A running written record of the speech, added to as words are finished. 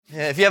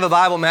Yeah, if you have a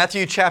Bible,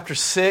 Matthew chapter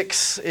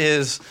 6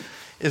 is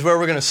where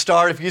we're going to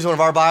start. If you use one of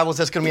our Bibles,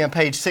 that's going to be on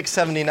page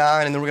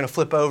 679, and then we're going to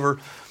flip over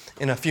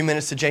in a few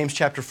minutes to James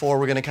chapter 4.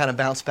 We're going to kind of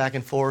bounce back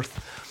and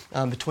forth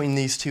between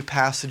these two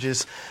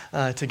passages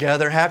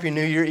together. Happy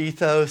New Year,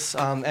 Ethos.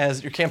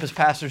 As your campus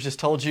pastors just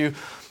told you,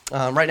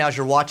 right now as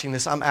you're watching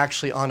this, I'm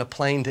actually on a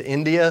plane to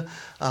India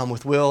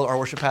with Will, our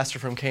worship pastor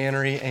from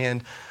Cannery,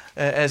 and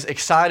as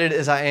excited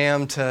as I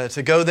am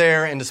to go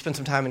there and to spend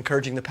some time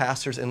encouraging the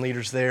pastors and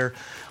leaders there,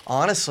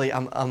 honestly,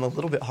 I'm a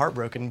little bit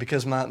heartbroken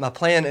because my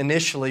plan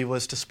initially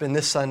was to spend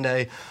this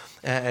Sunday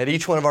at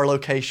each one of our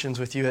locations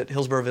with you at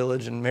Hillsborough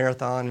Village and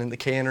Marathon and the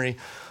Cannery,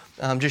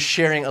 just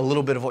sharing a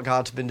little bit of what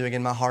God's been doing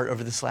in my heart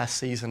over this last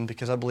season,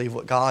 because I believe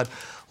what God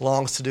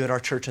longs to do at our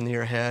church in the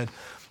year ahead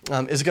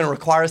is going to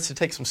require us to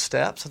take some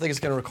steps. I think it's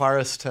going to require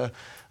us to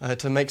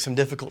make some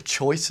difficult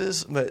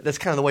choices, but that's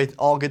kind of the way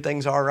all good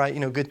things are, right? You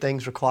know, good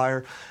things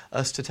require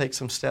us to take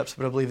some steps,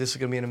 but I believe this is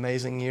going to be an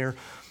amazing year.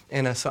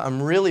 And so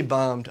I'm really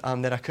bummed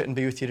that I couldn't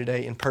be with you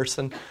today in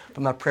person,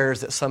 but my prayer is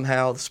that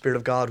somehow the Spirit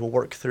of God will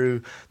work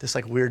through this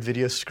like weird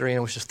video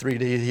screen, which is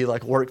 3D. He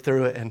like work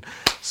through it and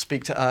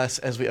speak to us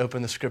as we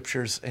open the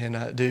Scriptures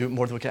and do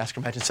more than we can ask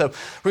or imagine. So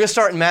we're going to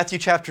start in Matthew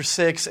chapter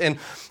 6, and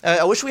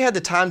I wish we had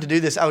the time to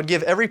do this. I would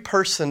give every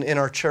person in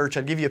our church,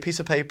 I'd give you a piece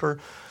of paper,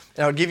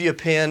 and I would give you a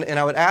pen, and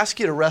I would ask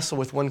you to wrestle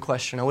with one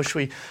question. I wish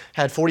we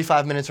had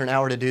 45 minutes or an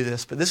hour to do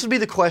this, but this would be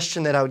the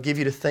question that I would give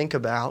you to think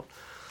about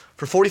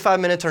for 45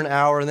 minutes or an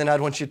hour, and then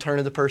I'd want you to turn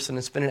to the person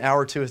and spend an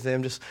hour or two with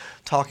them just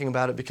talking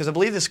about it, because I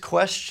believe this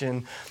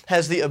question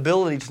has the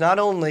ability to not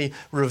only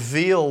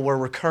reveal where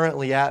we're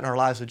currently at in our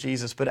lives with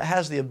Jesus, but it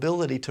has the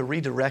ability to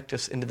redirect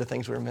us into the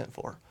things we were meant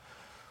for.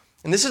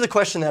 And this is the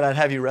question that I'd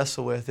have you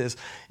wrestle with is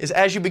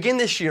as you begin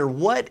this year,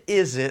 what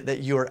is it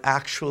that you're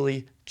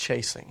actually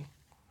chasing?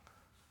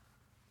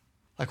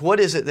 Like, what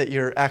is it that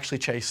you're actually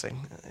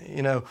chasing?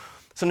 You know,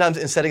 sometimes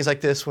in settings like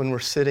this, when we're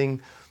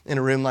sitting in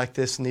a room like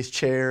this in these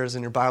chairs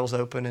and your Bible's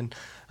open and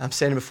I'm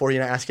standing before you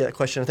and I ask you that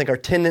question, I think our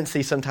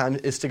tendency sometimes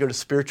is to go to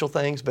spiritual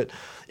things. But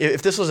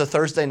if this was a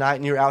Thursday night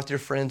and you were out with your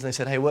friends and they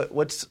said, hey,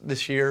 what's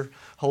this year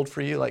hold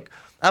for you? Like,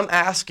 I'm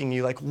asking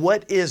you, like,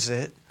 what is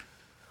it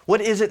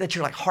that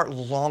your like heart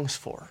longs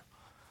for?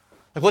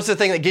 Like, what's the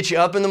thing that gets you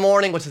up in the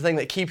morning? What's the thing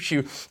that keeps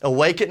you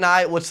awake at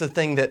night? What's the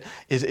thing that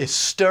is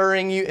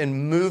stirring you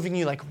and moving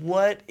you? Like,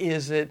 what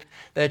is it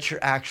that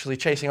you're actually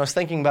chasing? I was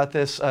thinking about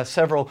this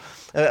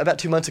about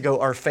 2 months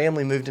ago. Our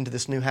family moved into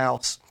this new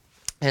house.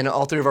 And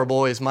all three of our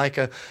boys,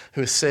 Micah,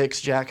 who is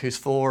 6, Jack, who's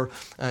 4,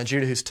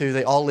 Judah, who's 2,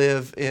 they all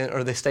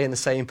they stay in the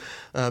same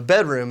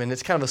bedroom. And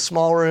it's kind of a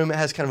small room. It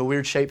has kind of a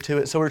weird shape to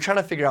it. So we're trying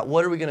to figure out,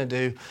 what are we going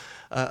to do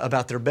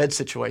about their bed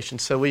situation.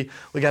 So we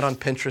got on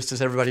Pinterest,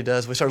 as everybody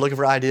does. We started looking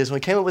for ideas, and we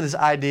came up with this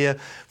idea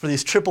for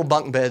these triple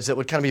bunk beds that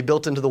would kind of be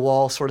built into the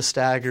wall, sort of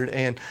staggered.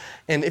 And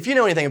if you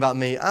know anything about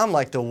me, I'm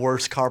like the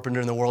worst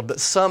carpenter in the world, but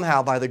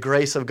somehow, by the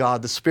grace of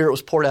God, the Spirit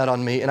was poured out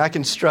on me, and I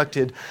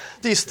constructed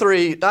these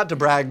 3, not to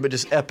brag, but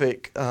just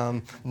epic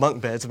bunk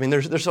beds. I mean,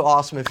 they're so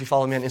awesome. If you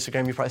follow me on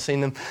Instagram, you've probably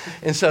seen them.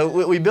 And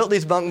so we built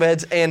these bunk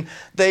beds, and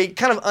they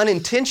kind of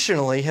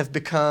unintentionally have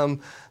become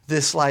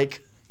this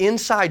like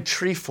inside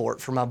tree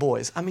fort for my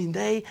boys. I mean,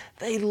 they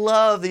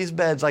love these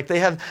beds. Like, they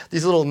have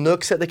these little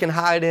nooks that they can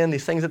hide in,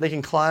 these things that they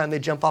can climb. They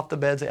jump off the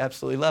beds. They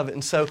absolutely love it.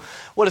 And so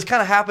what has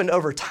kind of happened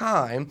over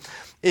time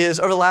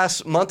is, over the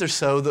last month or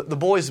so, the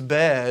boys'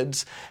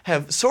 beds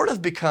have sort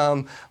of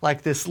become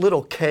like this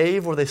little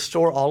cave where they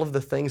store all of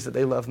the things that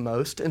they love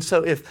most. And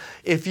so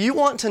if you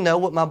want to know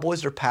what my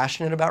boys are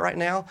passionate about right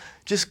now,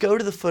 just go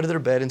to the foot of their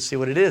bed and see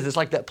what it is. It's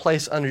like that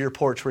place under your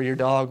porch where your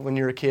dog, when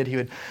you were a kid, he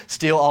would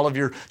steal all of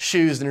your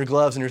shoes and your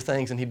gloves and your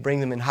things, and he'd bring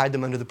them and hide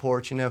them under the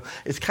porch. You know,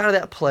 it's kind of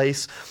that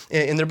place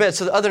in their bed.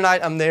 So the other night,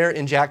 I'm there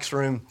in Jack's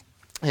room,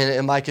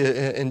 and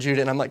Micah and Judah,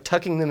 and I'm like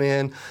tucking them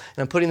in, and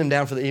I'm putting them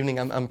down for the evening.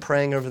 I'm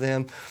praying over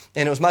them,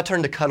 and it was my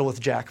turn to cuddle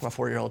with Jack, my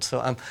 4-year-old. So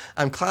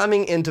I'm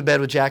climbing into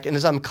bed with Jack, and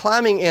as I'm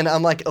climbing in,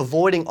 I'm like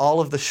avoiding all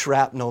of the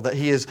shrapnel that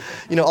he is,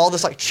 you know, all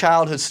this like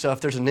childhood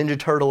stuff. There's a Ninja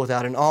Turtle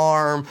without an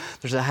arm.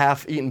 There's a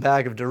half-eaten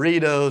bag of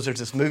Doritos. There's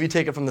this movie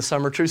ticket from the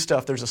summer. True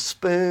stuff. There's a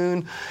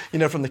spoon, you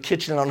know, from the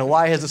kitchen. I don't know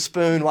why he has a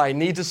spoon, why he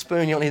needs a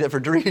spoon. You don't need that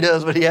for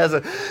Doritos, but he has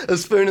a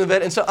spoon in the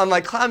bed. And so I'm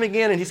like climbing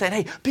in, and he's saying,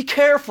 hey, be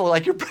careful,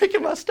 like you're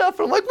breaking my stuff.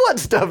 And I'm like, what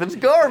stuff? It's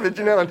garbage,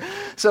 you know. And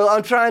so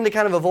I'm trying to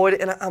kind of avoid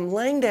it, and I'm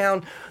laying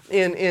down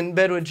in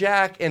bed with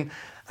Jack, and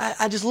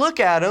I just look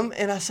at him,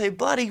 and I say,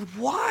 buddy,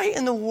 why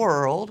in the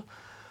world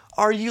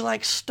are you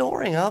like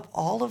storing up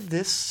all of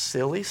this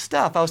silly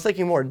stuff? I was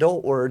thinking more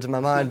adult words in my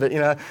mind, but you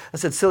know, I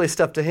said silly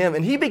stuff to him,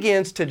 and he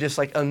begins to just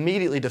like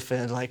immediately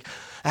defend, like,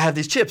 I have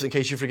these chips in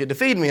case you forget to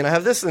feed me, and I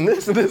have this and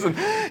this and this.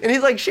 And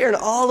he's like sharing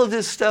all of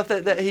this stuff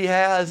that he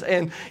has.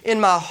 And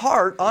in my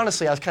heart,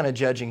 honestly, I was kind of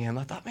judging him.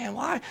 I thought, man,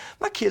 why?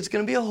 My kid's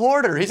going to be a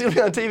hoarder. He's going to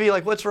be on TV.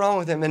 Like, what's wrong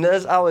with him? And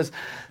as I was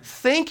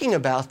thinking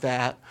about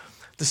that,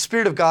 the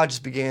Spirit of God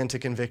just began to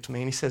convict me.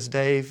 And he says,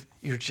 Dave,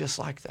 you're just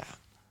like that.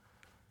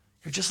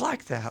 You're just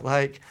like that.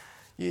 Like,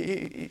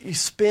 you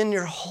spend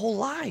your whole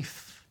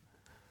life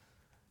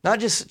not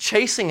just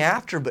chasing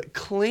after, but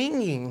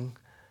clinging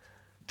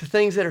to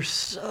things that are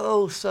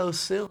so, so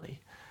silly.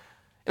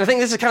 And I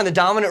think this is kind of the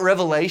dominant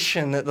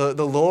revelation that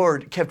the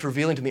Lord kept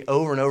revealing to me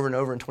over and over and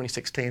over in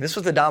 2016. This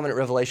was the dominant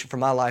revelation for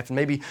my life, and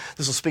maybe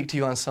this will speak to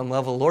you on some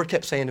level. The Lord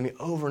kept saying to me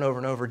over and over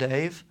and over,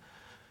 Dave,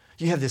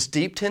 you have this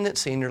deep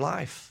tendency in your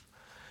life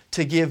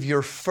to give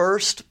your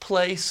first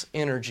place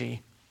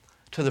energy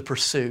to the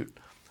pursuit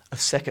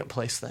of second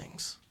place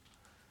things.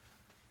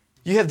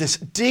 You have this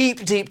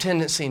deep, deep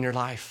tendency in your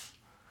life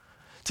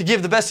to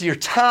give the best of your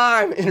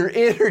time and your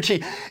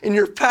energy and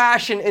your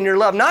passion and your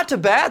love, not to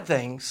bad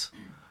things,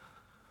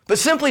 but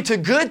simply to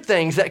good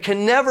things that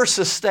can never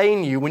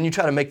sustain you when you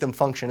try to make them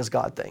function as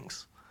God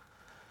things.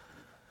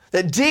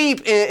 That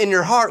deep in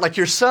your heart, like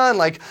your son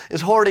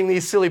is hoarding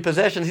these silly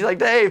possessions. He's like,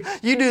 Dave,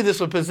 you do this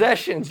with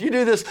possessions. You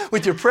do this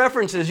with your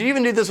preferences. You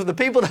even do this with the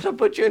people that have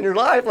put you in your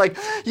life. Like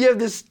you have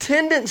this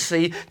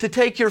tendency to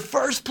take your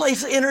first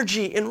place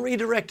energy and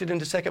redirect it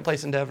into second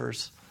place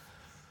endeavors.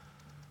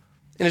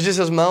 And it's just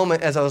this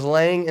moment as I was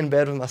laying in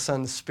bed with my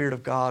son, the Spirit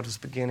of God was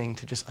beginning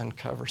to just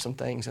uncover some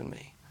things in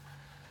me.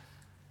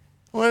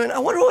 Well, I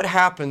wonder what would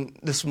happen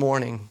this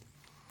morning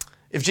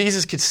if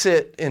Jesus could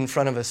sit in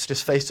front of us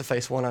just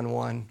face-to-face,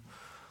 one-on-one,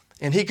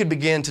 and he could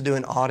begin to do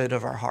an audit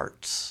of our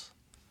hearts.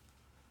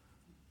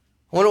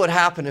 I wonder what would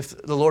happen if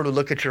the Lord would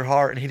look at your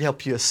heart and he'd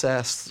help you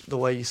assess the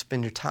way you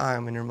spend your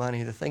time and your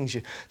money, the things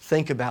you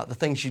think about, the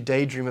things you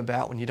daydream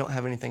about when you don't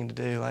have anything to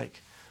do.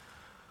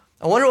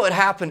 I wonder what would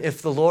happen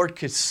if the Lord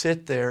could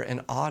sit there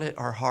and audit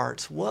our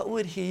hearts. What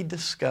would he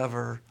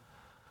discover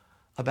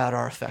about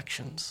our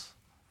affections?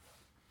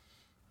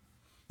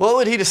 What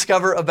would he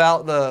discover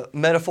about the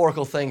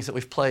metaphorical things that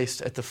we've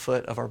placed at the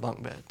foot of our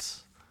bunk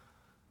beds?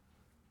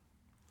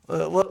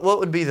 What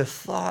would be the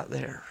thought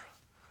there?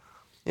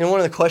 You know, one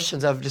of the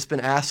questions I've just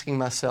been asking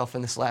myself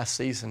in this last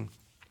season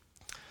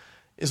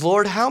is,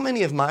 Lord, how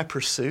many of my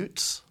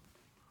pursuits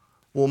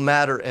will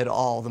matter at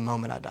all the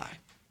moment I die?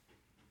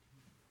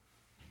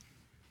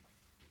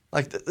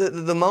 Like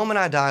the moment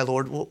I die,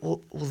 Lord,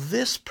 will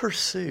this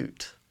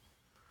pursuit,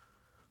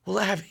 will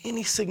it have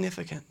any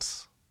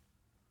significance?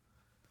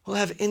 Will it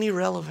have any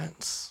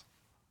relevance?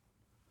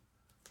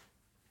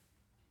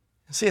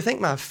 And see, I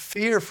think my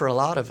fear for a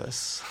lot of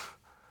us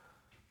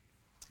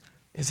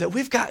is that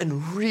we've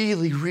gotten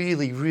really,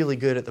 really, really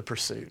good at the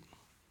pursuit.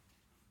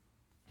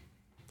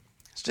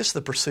 It's just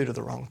the pursuit of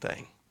the wrong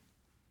thing.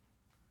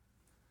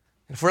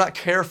 And if we're not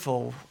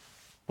careful,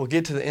 we'll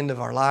get to the end of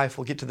our life,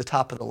 we'll get to the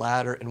top of the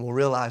ladder, and we'll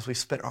realize we've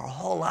spent our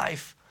whole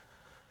life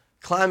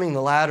climbing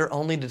the ladder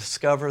only to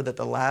discover that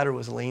the ladder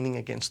was leaning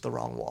against the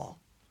wrong wall.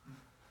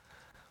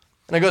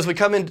 And I go, as we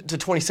come into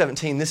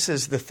 2017, this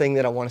is the thing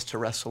that I want us to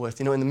wrestle with.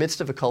 You know, in the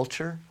midst of a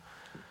culture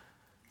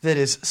that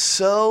is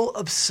so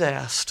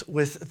obsessed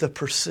with the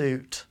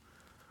pursuit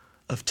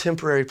of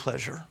temporary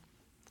pleasure,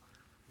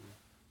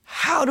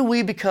 how do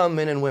we become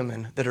men and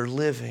women that are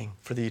living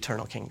for the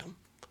eternal kingdom?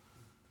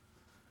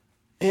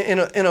 In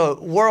a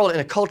world, in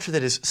a culture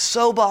that is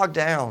so bogged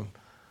down,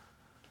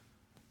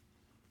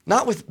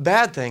 not with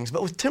bad things,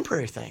 but with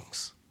temporary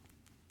things.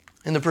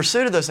 In the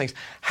pursuit of those things,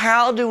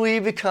 how do we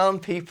become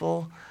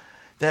people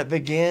that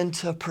begin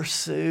to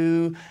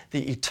pursue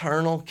the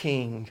eternal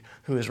King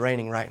who is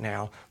reigning right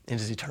now in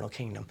his eternal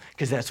kingdom?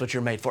 Because that's what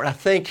you're made for. And I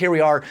think here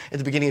we are at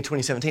the beginning of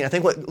 2017. I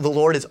think what the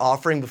Lord is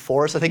offering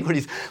before us, I think what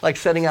he's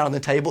setting out on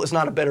the table is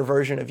not a better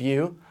version of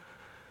you.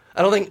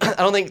 I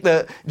don't think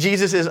that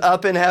Jesus is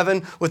up in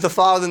heaven with the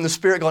Father and the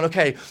Spirit going,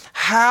 okay,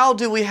 how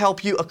do we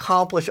help you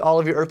accomplish all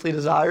of your earthly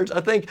desires?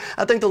 I think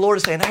the Lord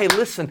is saying, hey,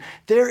 listen,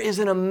 there is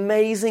an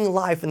amazing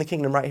life in the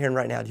kingdom right here and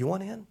right now. Do you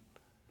want in?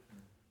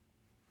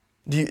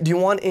 Do you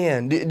want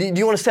in? Do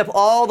you want to step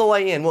all the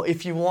way in? Well,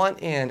 if you want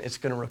in, it's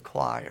going to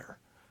require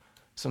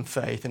some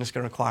faith, and it's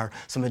going to require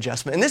some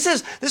adjustment. And this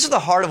is the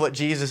heart of what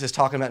Jesus is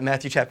talking about in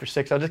Matthew chapter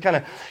 6. I'll just kind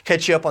of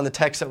catch you up on the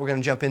text that we're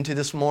going to jump into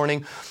this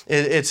morning.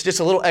 It's just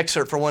a little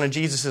excerpt from one of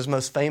Jesus'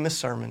 most famous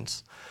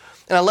sermons.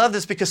 And I love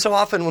this because so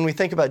often when we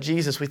think about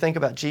Jesus, we think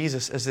about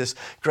Jesus as this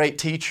great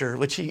teacher,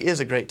 which he is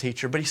a great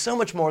teacher, but he's so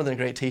much more than a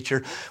great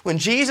teacher. When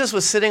Jesus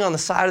was sitting on the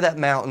side of that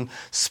mountain,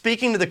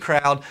 speaking to the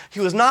crowd, he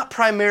was not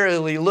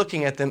primarily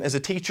looking at them as a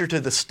teacher to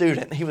the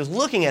student. He was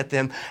looking at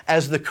them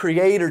as the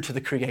creator to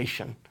the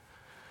creation.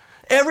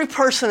 Every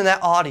person in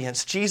that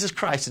audience, Jesus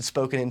Christ had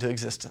spoken into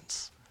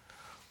existence.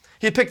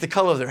 He had picked the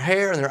color of their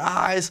hair and their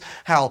eyes,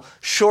 how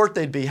short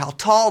they'd be, how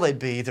tall they'd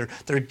be,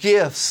 their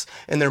gifts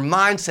and their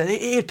mindset.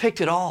 He had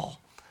picked it all.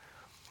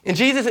 And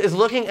Jesus is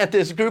looking at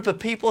this group of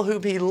people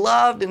whom he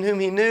loved and whom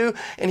he knew,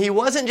 and he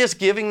wasn't just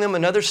giving them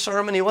another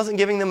sermon. He wasn't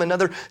giving them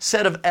another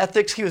set of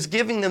ethics. He was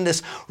giving them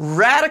this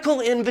radical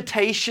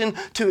invitation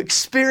to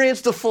experience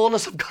the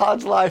fullness of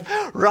God's life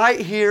right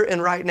here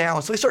and right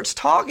now. So he starts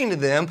talking to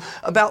them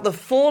about the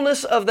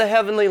fullness of the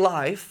heavenly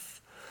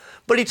life,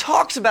 but he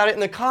talks about it in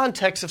the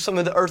context of some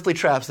of the earthly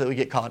traps that we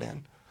get caught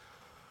in.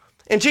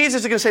 And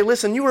Jesus is going to say,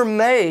 listen, you were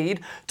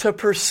made to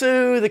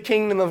pursue the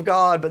kingdom of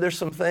God, but there's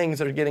some things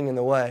that are getting in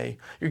the way.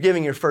 You're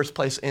giving your first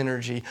place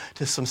energy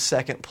to some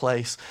second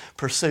place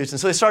pursuits.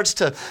 And so he starts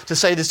to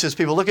say this to his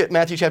people. Look at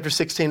Matthew chapter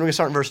 16. We're going to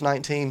start in verse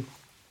 19.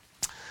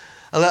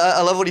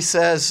 I love what he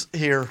says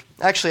here.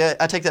 Actually,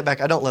 I take that back.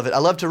 I don't love it. I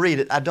love to read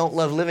it. I don't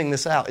love living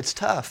this out. It's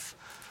tough.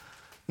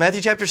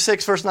 Matthew chapter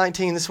 6, verse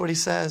 19, this is what he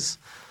says.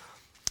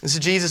 This is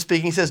Jesus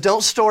speaking. He says,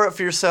 don't store up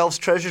for yourselves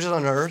treasures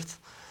on earth,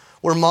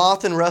 where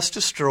moth and rust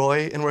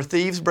destroy, and where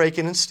thieves break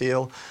in and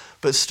steal,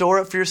 but store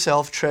up for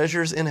yourself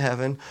treasures in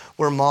heaven,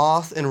 where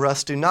moth and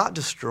rust do not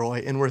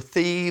destroy, and where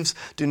thieves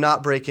do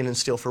not break in and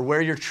steal. For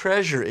where your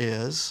treasure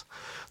is,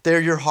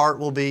 there your heart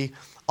will be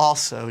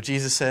also.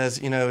 Jesus says,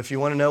 if you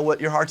want to know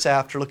what your heart's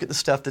after, look at the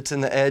stuff that's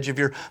in the edge of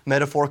your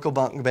metaphorical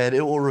bunk bed.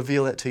 It will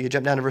reveal it to you.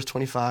 Jump down to verse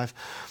 25.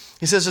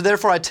 He says, so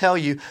therefore I tell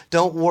you,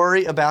 don't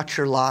worry about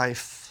your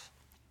life,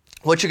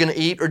 what you're going to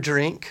eat or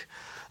drink,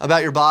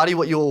 about your body,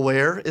 what you will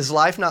wear. Is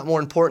life not more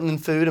important than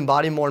food, and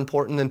body more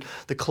important than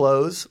the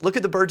clothes? Look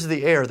at the birds of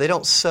the air. They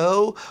don't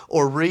sow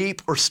or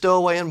reap or stow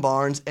away in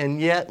barns,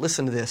 and yet,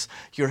 listen to this,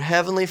 your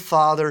heavenly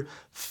Father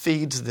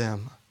feeds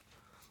them.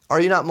 Are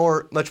you not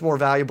much more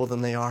valuable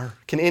than they are?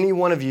 Can any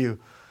one of you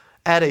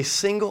add a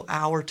single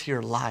hour to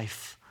your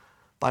life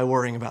by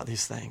worrying about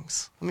these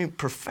things?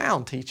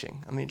 Profound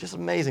teaching. Just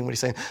amazing what he's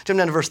saying. Jump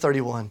down to verse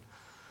 31.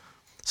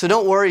 So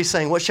don't worry, he's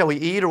saying, what shall we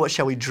eat, or what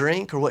shall we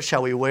drink, or what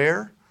shall we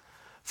wear?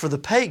 For the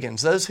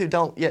pagans, those who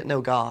don't yet know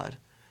God,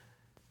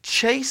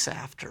 chase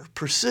after,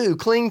 pursue,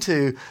 cling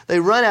to, they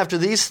run after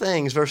these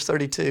things, verse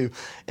 32.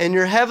 And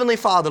your heavenly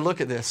Father, look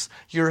at this,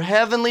 your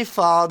heavenly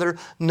Father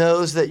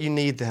knows that you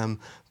need them,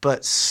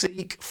 but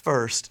seek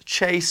first,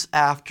 chase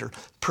after,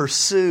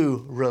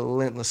 pursue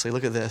relentlessly.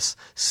 Look at this.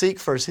 Seek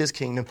first His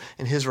kingdom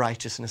and His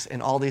righteousness,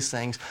 and all these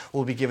things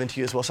will be given to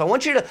you as well. So I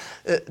want you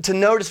to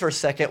notice for a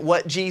second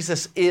what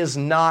Jesus is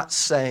not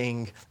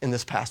saying in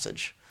this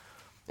passage.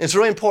 It's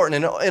really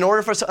important. In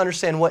order for us to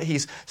understand what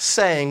He's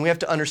saying, we have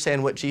to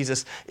understand what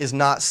Jesus is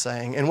not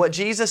saying. And what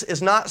Jesus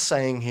is not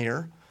saying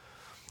here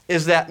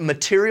is that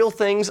material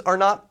things are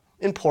not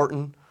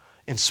important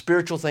and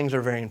spiritual things are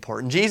very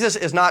important. Jesus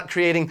is not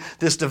creating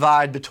this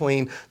divide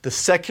between the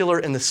secular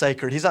and the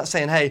sacred. He's not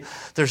saying, hey,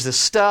 there's this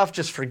stuff,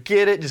 just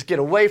forget it, just get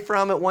away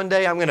from it. One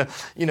day I'm going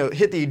to,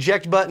 hit the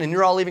eject button and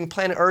you're all leaving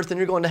planet Earth and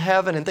you're going to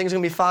heaven and things are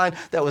going to be fine.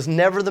 That was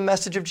never the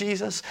message of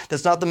Jesus.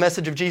 That's not the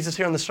message of Jesus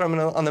here on the Sermon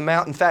on the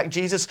Mount. In fact,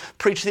 Jesus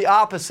preached the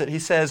opposite. He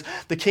says,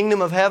 the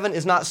kingdom of heaven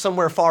is not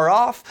somewhere far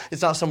off.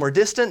 It's not somewhere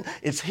distant.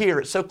 It's here.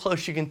 It's so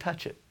close you can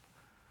touch it.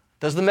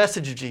 That's the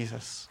message of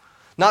Jesus.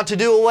 Not to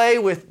do away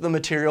with the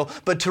material,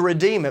 but to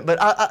redeem it.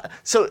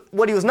 So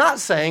what he was not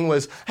saying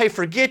was, hey,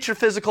 forget your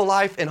physical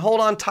life and hold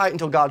on tight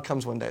until God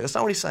comes one day. That's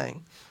not what he's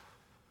saying.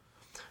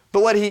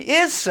 But what he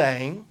is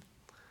saying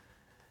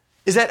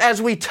is that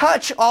as we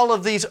touch all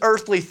of these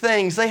earthly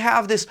things, they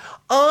have this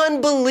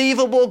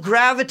unbelievable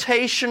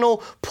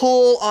gravitational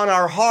pull on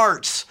our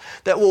hearts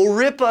that will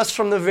rip us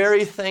from the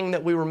very thing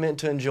that we were meant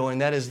to enjoy,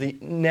 and that is the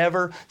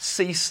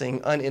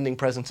never-ceasing, unending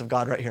presence of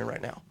God right here and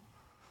right now.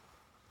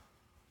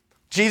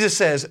 Jesus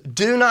says,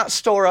 do not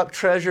store up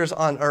treasures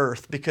on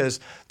earth, because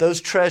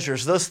those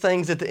treasures, those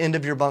things at the end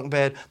of your bunk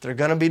bed, they're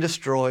going to be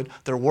destroyed.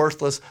 They're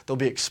worthless. They'll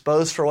be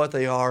exposed for what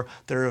they are.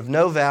 They're of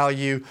no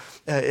value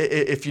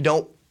if you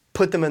don't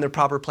put them in their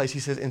proper place.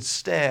 He says,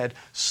 instead,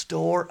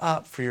 store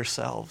up for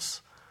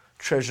yourselves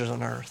treasures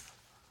on earth,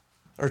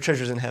 or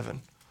treasures in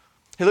heaven.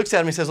 He looks at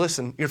him and he says,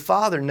 listen, your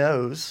Father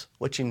knows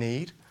what you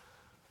need.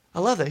 I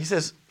love that. He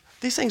says,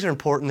 these things are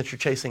important that you're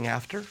chasing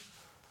after.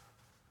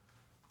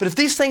 But if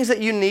these things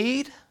that you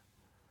need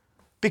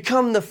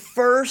become the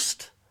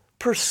first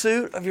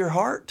pursuit of your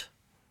heart,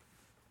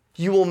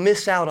 you will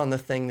miss out on the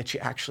thing that you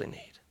actually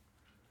need.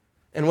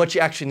 And what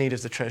you actually need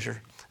is the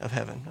treasure of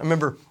heaven. I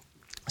remember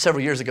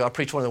several years ago, I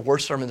preached one of the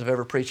worst sermons I've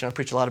ever preached, and I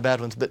preached a lot of bad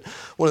ones, but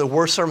one of the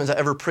worst sermons I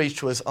ever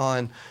preached was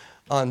on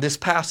this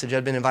passage.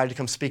 I'd been invited to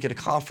come speak at a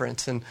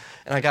conference, and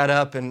I got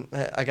up and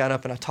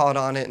I taught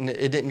on it, and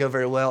it didn't go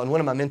very well. And one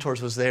of my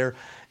mentors was there,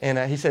 and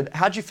he said,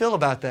 how'd you feel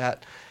about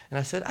that? And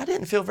I said, I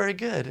didn't feel very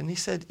good. And he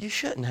said, you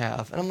shouldn't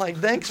have. And I'm like,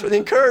 thanks for the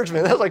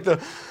encouragement. That was like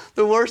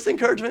the worst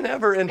encouragement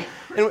ever. And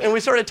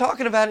we started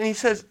talking about it, and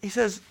he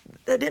says,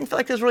 that didn't feel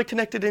like it was really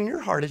connected in your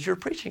heart as you were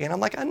preaching. And I'm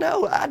like, I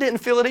know, I didn't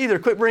feel it either.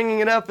 Quit bringing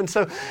it up. And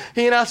so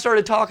he and I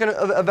started talking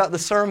about the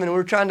sermon, and we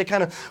were trying to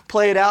kind of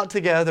play it out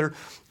together.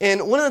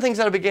 And one of the things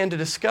that I began to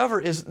discover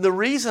is the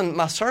reason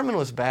my sermon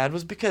was bad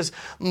was because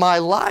my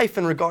life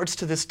in regards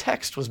to this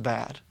text was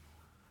bad.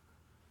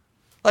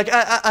 Like,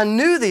 I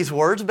knew these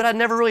words, but I'd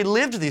never really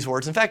lived these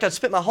words. In fact, I'd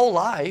spent my whole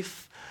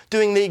life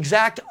doing the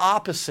exact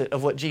opposite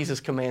of what Jesus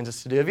commands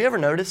us to do. Have you ever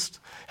noticed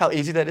how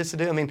easy that is to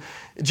do? I mean,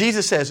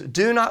 Jesus says,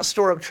 do not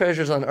store up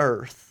treasures on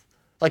earth.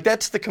 Like,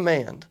 that's the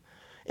command.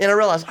 And I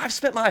realized I've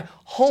spent my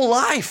whole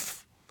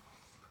life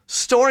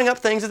storing up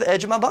things at the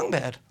edge of my bunk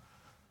bed.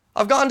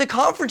 I've gone to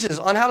conferences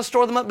on how to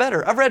store them up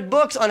better. I've read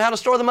books on how to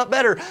store them up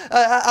better.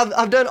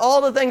 I've done all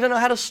the things I know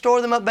how to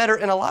store them up better.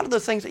 And a lot of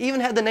those things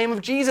even had the name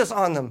of Jesus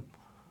on them.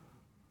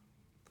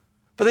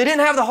 But they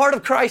didn't have the heart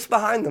of Christ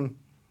behind them.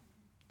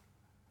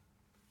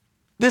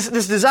 This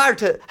desire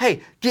to, hey,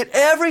 get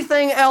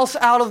everything else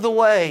out of the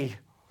way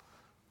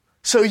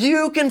so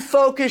you can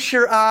focus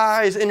your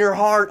eyes and your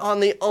heart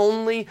on the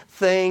only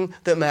thing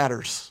that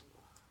matters.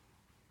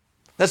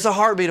 That's the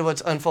heartbeat of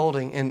what's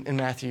unfolding in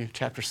Matthew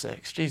chapter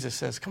 6. Jesus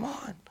says, come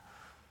on.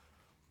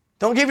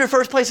 Don't give your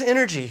first place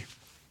energy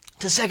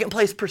to second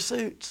place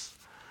pursuits.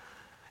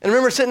 And I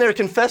remember sitting there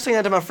confessing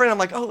that to my friend. I'm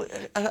like, oh,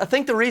 I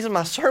think the reason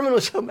my sermon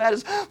was so bad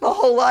is my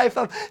whole life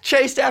I've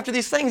chased after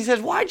these things. He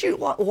says, why?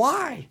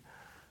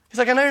 He's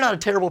like, I know you're not a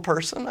terrible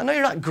person. I know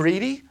you're not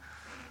greedy.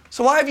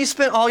 So why have you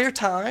spent all your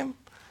time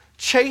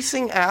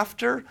chasing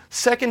after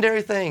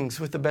secondary things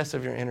with the best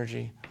of your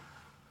energy?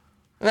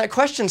 And that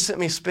question sent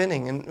me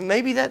spinning, and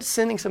maybe that's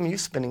sending some of you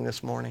spinning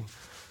this morning.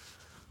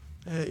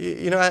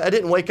 I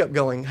didn't wake up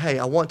going, hey,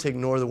 I want to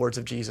ignore the words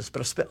of Jesus,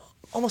 but I spent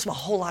almost my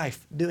whole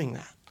life doing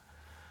that.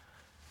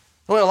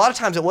 Well, a lot of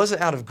times it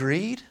wasn't out of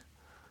greed.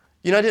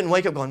 I didn't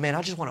wake up going, man,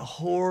 I just want to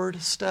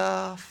hoard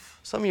stuff.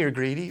 Some of you are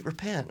greedy.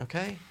 Repent,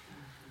 okay?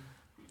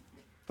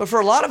 But for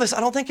a lot of us, I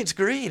don't think it's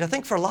greed. I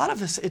think for a lot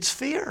of us, it's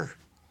fear.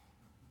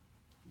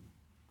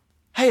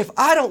 Hey, if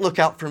I don't look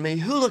out for me,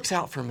 who looks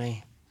out for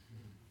me?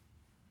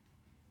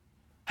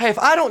 Hey, if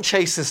I don't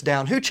chase this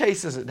down, who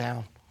chases it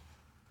down?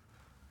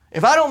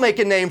 If I don't make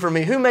a name for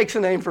me, who makes a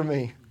name for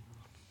me?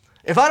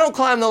 If I don't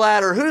climb the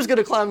ladder, who's going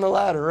to climb the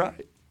ladder,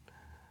 right?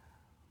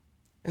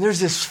 And there's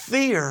this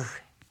fear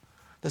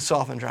that so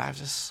often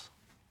drives us.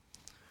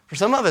 For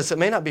some of us, it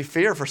may not be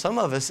fear. For some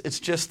of us, it's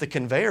just the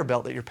conveyor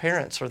belt that your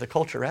parents or the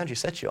culture around you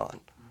set you on.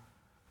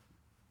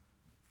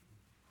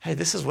 Hey,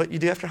 this is what you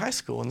do after high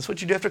school, and this is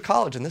what you do after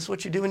college, and this is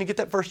what you do when you get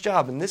that first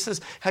job, and this is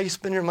how you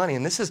spend your money,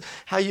 and this is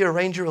how you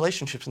arrange your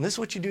relationships, and this is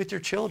what you do with your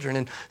children.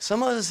 And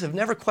some of us have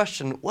never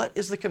questioned, what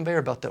is the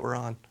conveyor belt that we're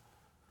on?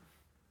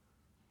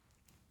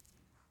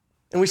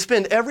 And we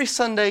spend every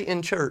Sunday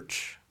in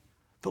church,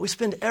 but we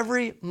spend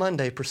every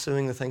Monday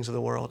pursuing the things of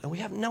the world, and we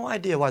have no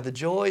idea why the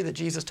joy that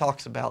Jesus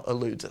talks about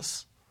eludes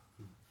us.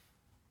 And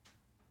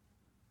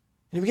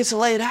he begins to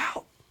lay it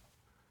out.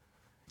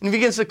 And he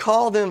begins to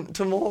call them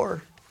to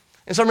more.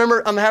 And so I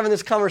remember I'm having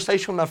this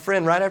conversation with my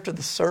friend right after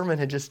the sermon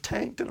had just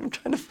tanked, and I'm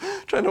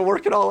trying to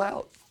work it all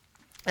out.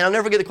 And I'll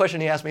never forget the question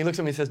he asked me. He looks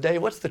at me and says,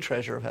 Dave, what's the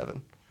treasure of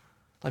heaven?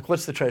 Like,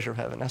 what's the treasure of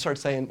heaven? And I started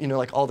saying,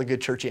 like all the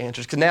good churchy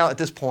answers. Because now at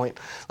this point,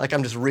 like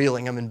I'm just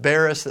reeling. I'm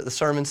embarrassed that the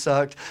sermon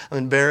sucked. I'm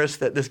embarrassed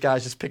that this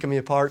guy's just picking me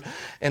apart.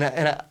 And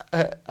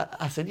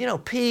I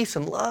said, peace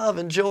and love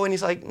and joy. And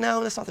he's like,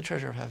 no, that's not the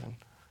treasure of heaven.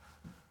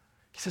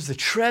 He says, the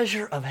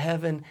treasure of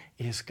heaven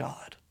is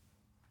God.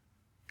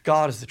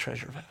 God is the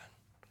treasure of heaven.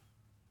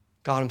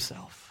 God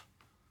himself.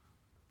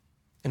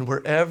 And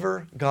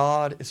wherever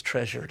God is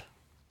treasured,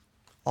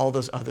 all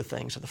those other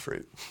things are the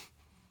fruit.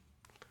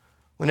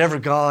 Whenever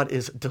God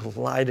is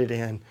delighted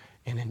in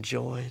and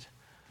enjoyed,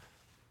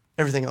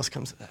 everything else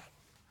comes to that.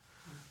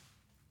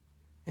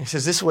 And he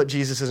says, this is what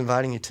Jesus is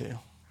inviting you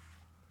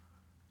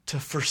to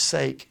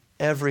forsake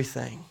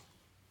everything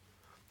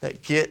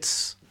that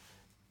gets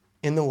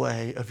in the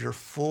way of your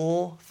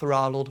full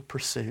throttled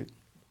pursuit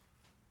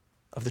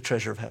of the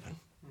treasure of heaven.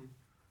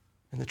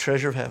 And the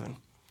treasure of heaven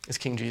is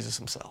King Jesus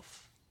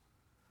himself.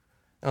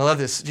 And I love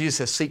this. Jesus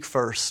says, seek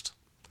first.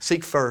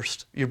 Seek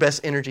first your best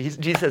energy.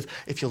 Jesus says,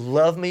 if you'll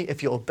love me,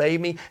 if you'll obey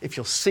me, if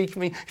you'll seek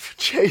me, if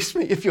you'll chase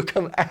me, if you'll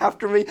come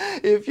after me,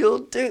 if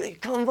you'll do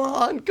it, come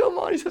on.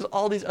 He says,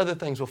 all these other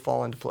things will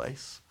fall into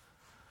place.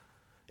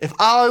 If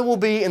I will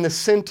be in the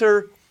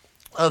center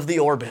of the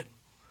orbit,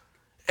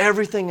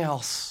 everything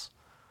else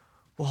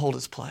will hold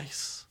its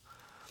place.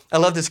 I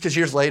love this because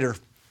years later,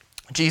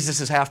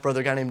 Jesus' half-brother,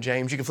 a guy named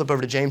James. You can flip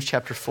over to James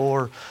chapter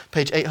 4,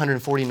 page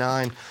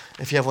 849,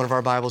 if you have one of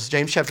our Bibles.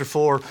 James chapter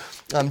 4,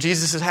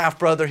 Jesus'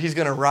 half-brother, he's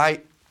going to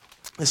write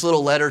this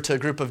little letter to a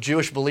group of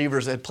Jewish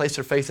believers that had placed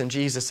their faith in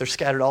Jesus. They're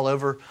scattered all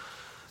over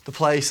the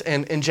place.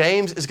 And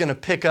James is going to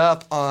pick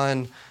up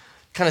on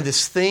kind of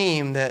this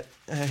theme that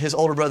his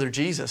older brother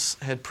Jesus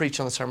had preached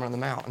on the Sermon on the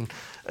Mount.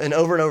 And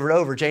over and over and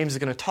over, James is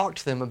going to talk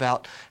to them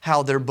about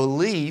how their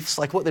beliefs,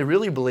 like what they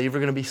really believe, are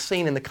going to be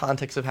seen in the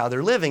context of how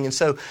they're living. And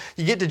so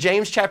you get to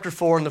James chapter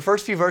 4, and the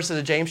first few verses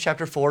of James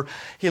chapter 4,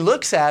 he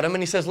looks at them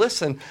and he says,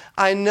 listen,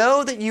 I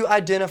know that you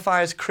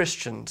identify as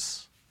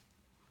Christians,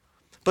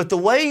 but the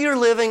way you're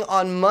living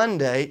on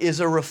Monday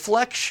is a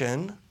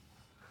reflection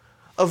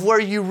of where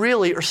you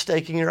really are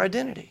staking your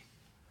identity.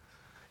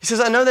 He says,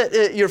 I know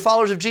that you're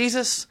followers of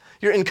Jesus.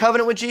 You're in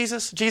covenant with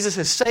Jesus. Jesus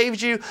has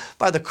saved you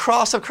by the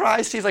cross of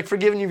Christ. He's like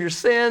forgiven you of your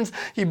sins.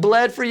 He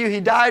bled for you. He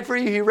died for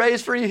you. He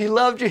raised for you. He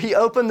loved you. He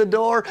opened the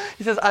door.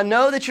 He says, I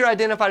know that you're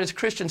identified as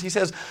Christians. He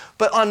says,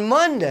 but on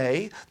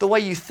Monday, the way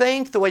you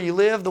think, the way you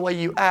live, the way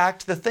you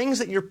act, the things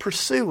that you're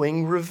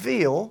pursuing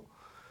reveal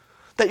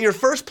that your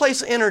first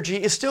place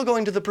energy is still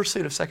going to the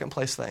pursuit of second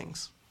place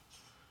things.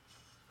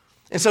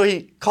 And so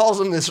he calls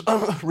them this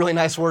really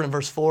nice word in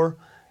verse 4.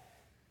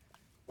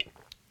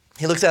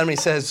 He looks at him and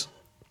he says,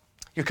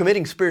 you're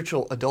committing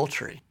spiritual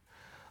adultery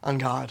on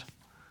God.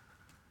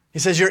 He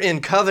says you're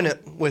in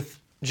covenant with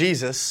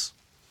Jesus,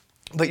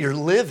 but you're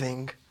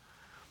living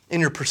and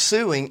you're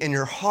pursuing, and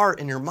your heart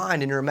and your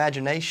mind and your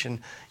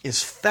imagination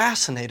is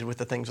fascinated with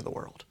the things of the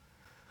world.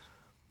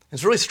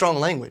 It's really strong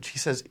language. He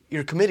says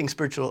you're committing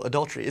spiritual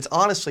adultery. It's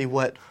honestly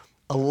what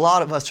a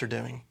lot of us are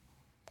doing.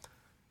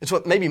 It's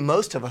what maybe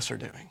most of us are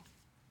doing.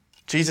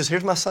 Jesus,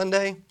 here's my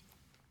Sunday.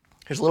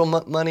 Here's a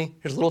little money.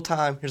 Here's a little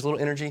time. Here's a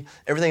little energy.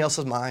 Everything else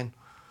is mine.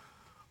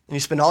 And you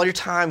spend all your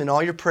time and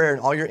all your prayer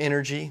and all your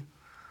energy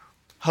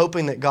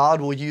hoping that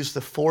God will use the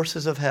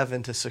forces of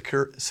heaven to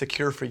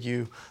secure for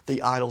you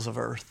the idols of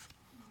earth.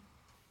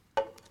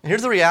 And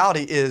here's the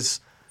reality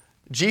is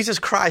Jesus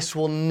Christ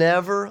will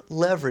never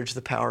leverage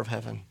the power of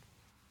heaven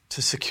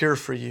to secure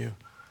for you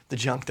the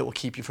junk that will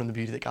keep you from the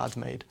beauty that God's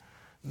made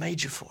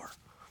you for.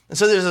 And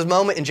so there's this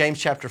moment in James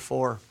chapter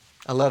 4.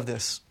 I love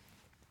this.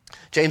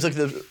 James looks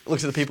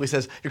at the people, he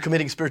says, you're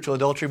committing spiritual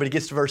adultery, but he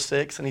gets to verse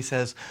 6 and he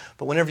says,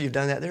 but whenever you've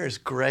done that, there is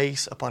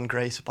grace upon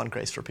grace upon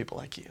grace for people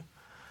like you.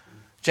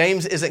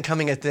 James isn't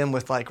coming at them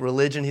with like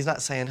religion. He's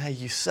not saying, hey,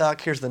 you suck.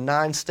 Here's the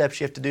 9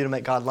 steps you have to do to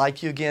make God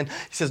like you again.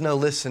 He says, no,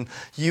 listen,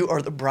 you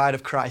are the bride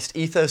of Christ.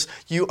 Ethos,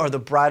 you are the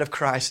bride of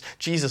Christ.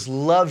 Jesus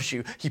loves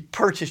you. He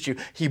purchased you.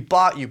 He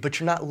bought you, but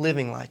you're not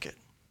living like it.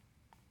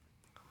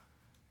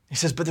 He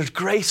says, but there's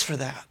grace for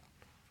that.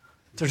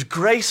 There's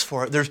grace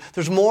for it.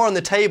 There's more on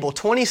the table.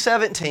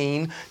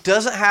 2017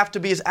 doesn't have to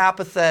be as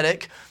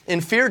apathetic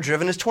and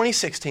fear-driven as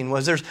 2016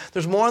 was.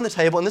 There's more on the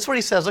table. And this is what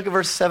he says. Look at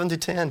verse 7 to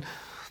 10.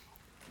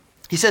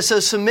 He says, so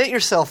submit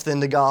yourself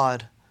then to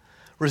God.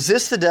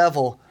 Resist the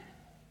devil,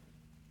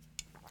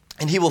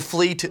 and he will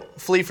flee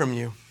from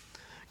you.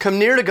 Come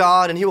near to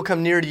God, and he will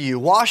come near to you.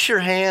 Wash your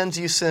hands,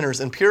 you sinners,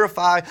 and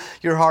purify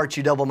your hearts,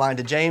 you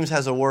double-minded. James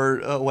has a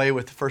way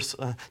with the first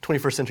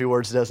 21st century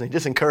words, doesn't he?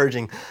 Just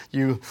encouraging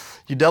you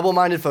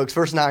double-minded folks.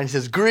 Verse 9, he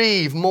says,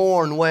 grieve,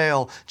 mourn,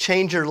 wail.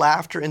 Change your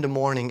laughter into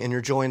mourning and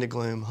your joy into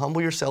gloom.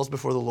 Humble yourselves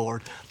before the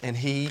Lord, and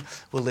he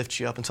will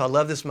lift you up. And so I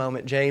love this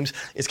moment. James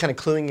is kind of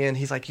cluing in.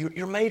 He's like,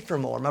 you're made for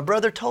more. My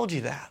brother told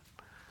you that.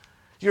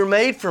 You're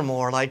made for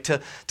more, like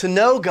to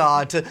know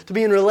God, to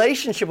be in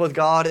relationship with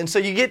God. And so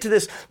you get to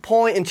this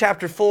point in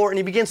chapter 4, and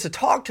he begins to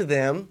talk to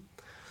them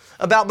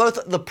about both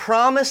the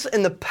promise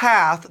and the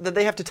path that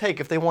they have to take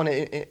if they want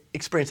to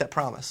experience that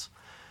promise.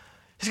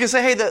 He's going to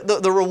say, hey,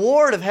 the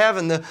reward of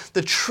heaven,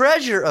 the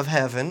treasure of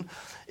heaven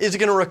is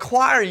going to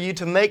require you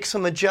to make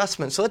some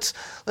adjustments. So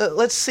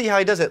let's see how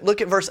he does it.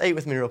 Look at verse 8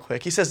 with me real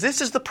quick. He says,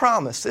 this is the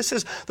promise. This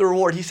is the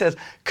reward. He says,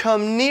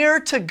 come near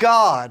to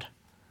God,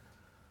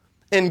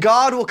 and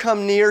God will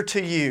come near to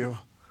you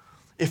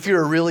if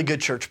you're a really good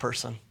church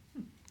person.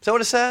 Is that what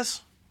it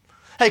says?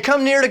 Hey,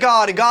 come near to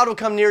God and God will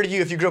come near to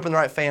you if you grew up in the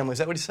right family. Is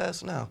that what he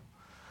says? No.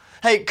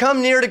 Hey,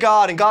 come near to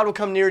God and God will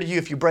come near to you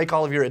if you break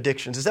all of your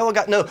addictions. Is that what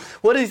God? No.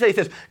 What does he say? He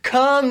says,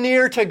 come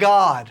near to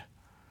God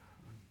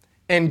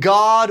and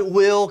God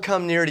will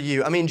come near to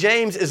you. I mean,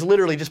 James is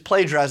literally just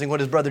plagiarizing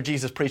what his brother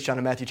Jesus preached on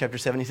in Matthew chapter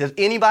 7. He says,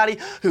 anybody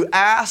who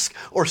asks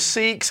or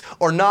seeks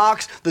or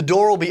knocks, the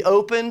door will be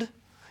opened.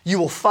 You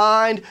will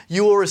find,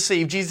 you will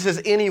receive. Jesus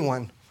says,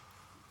 anyone.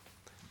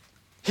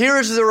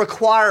 Here's the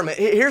requirement.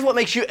 Here's what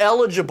makes you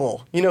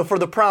eligible, for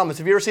the promise.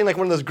 Have you ever seen like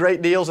one of those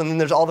great deals and then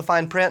there's all the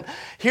fine print?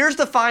 Here's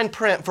the fine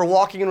print for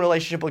walking in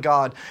relationship with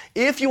God.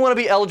 If you want to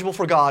be eligible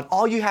for God,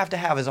 all you have to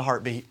have is a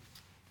heartbeat.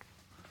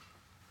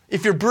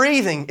 If you're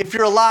breathing, if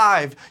you're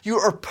alive, you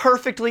are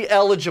perfectly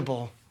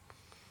eligible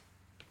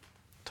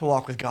to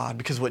walk with God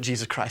because of what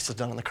Jesus Christ has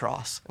done on the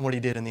cross and what he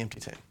did in the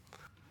empty tomb.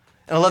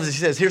 And I love this.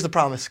 He says, here's the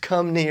promise.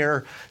 Come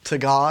near to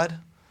God,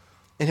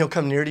 and he'll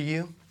come near to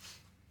you.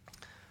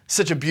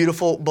 Such a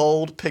beautiful,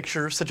 bold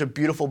picture, such a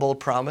beautiful, bold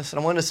promise. And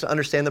I want us to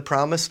understand the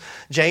promise.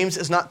 James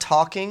is not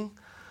talking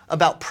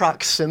about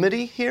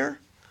proximity here.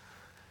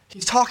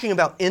 He's talking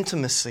about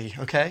intimacy,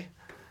 okay?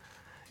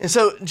 And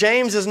so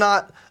James is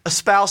not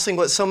espousing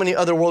what so many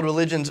other world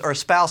religions are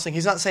espousing.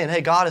 He's not saying,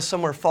 hey, God is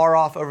somewhere far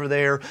off over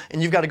there,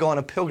 and you've got to go on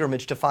a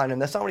pilgrimage to find him.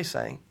 That's not what he's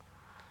saying.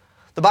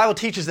 The Bible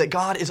teaches that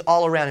God is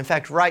all around. In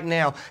fact, right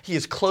now, he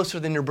is closer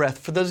than your breath.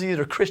 For those of you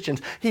that are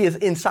Christians, he is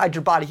inside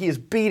your body. He is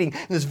beating.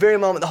 In this very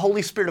moment, the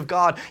Holy Spirit of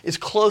God is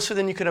closer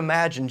than you could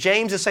imagine.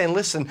 James is saying,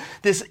 listen,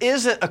 this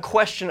isn't a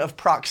question of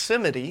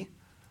proximity.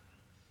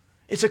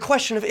 It's a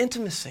question of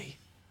intimacy.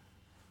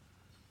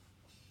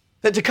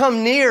 That to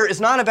come near is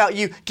not about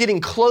you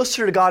getting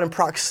closer to God in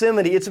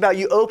proximity. It's about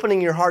you opening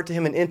your heart to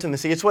him in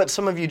intimacy. It's what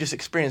some of you just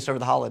experienced over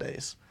the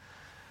holidays.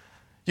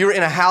 You were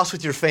in a house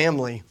with your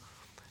family.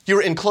 You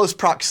were in close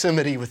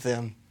proximity with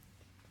them,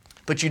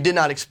 but you did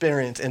not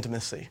experience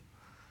intimacy.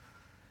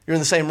 You're in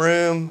the same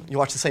room, you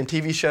watch the same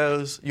TV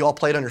shows, you all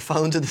played on your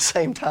phones at the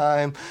same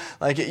time,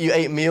 like you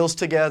ate meals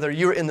together,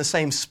 you were in the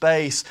same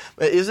space.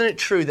 But isn't it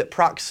true that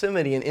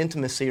proximity and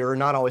intimacy are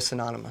not always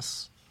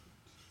synonymous?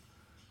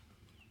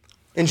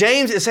 And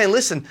James is saying,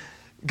 listen,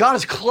 God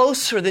is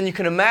closer than you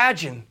can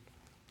imagine.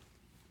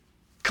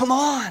 Come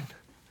on.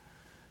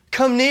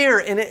 Come near,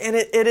 and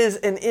it is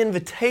an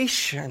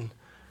invitation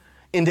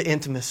into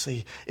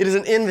intimacy. It is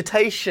an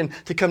invitation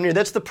to come near.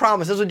 That's the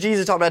promise. That's what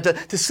Jesus talked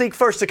about, to seek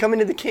first, to come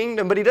into the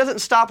kingdom. But he doesn't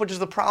stop, which is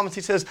the promise.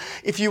 He says,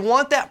 if you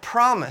want that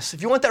promise,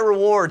 if you want that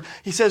reward,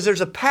 he says there's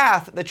a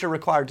path that you're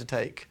required to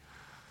take.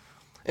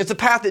 It's a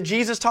path that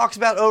Jesus talks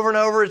about over and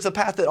over. It's a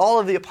path that all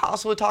of the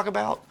apostles would talk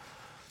about.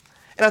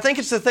 And I think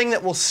it's the thing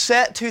that will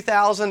set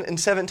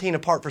 2017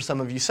 apart for some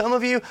of you. Some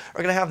of you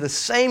are going to have the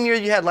same year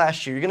you had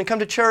last year. You're going to come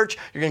to church,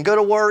 you're going to go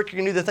to work, you're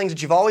going to do the things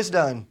that you've always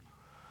done.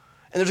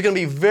 And there's going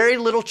to be very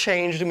little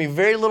change, there's going to be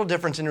very little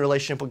difference in your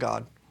relationship with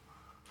God.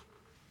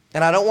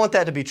 And I don't want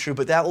that to be true,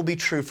 but that will be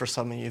true for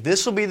some of you.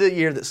 This will be the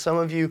year that some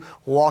of you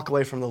walk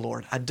away from the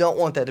Lord. I don't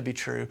want that to be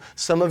true.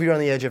 Some of you are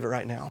on the edge of it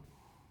right now.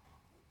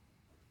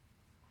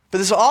 But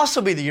this will also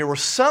be the year where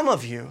some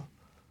of you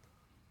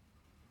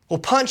will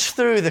punch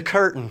through the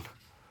curtain.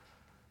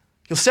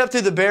 You'll step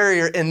through the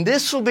barrier, and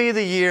this will be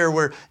the year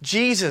where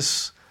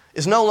Jesus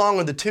is no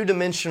longer the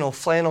two-dimensional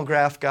flannel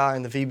graph guy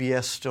in the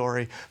VBS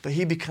story, but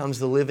he becomes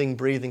the living,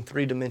 breathing,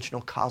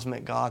 three-dimensional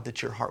cosmic God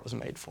that your heart was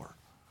made for.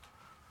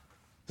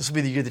 This will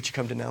be the year that you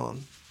come to know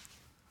him.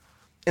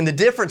 And the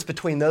difference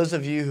between those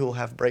of you who will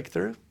have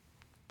breakthrough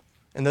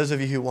and those of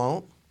you who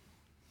won't,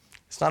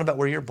 it's not about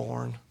where you're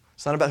born.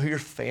 It's not about who your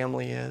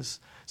family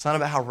is. It's not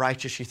about how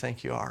righteous you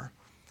think you are.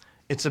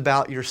 It's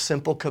about your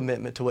simple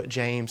commitment to what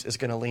James is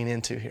going to lean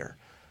into here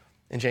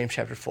in James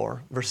chapter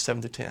 4, verses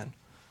 7 through 10. And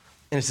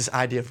it's this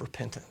idea of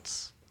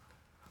repentance.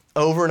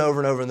 Over and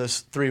over and over in those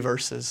 3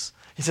 verses,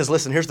 he says,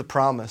 listen, here's the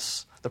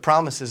promise. The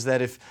promise is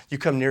that if you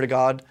come near to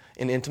God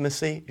in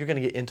intimacy, you're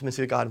going to get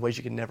intimacy with God in ways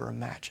you can never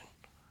imagine.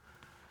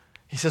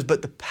 He says,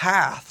 but the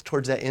path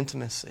towards that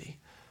intimacy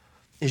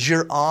is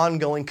your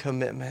ongoing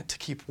commitment to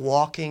keep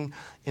walking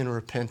in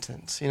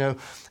repentance. You know,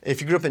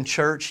 if you grew up in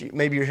church,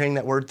 maybe you're hearing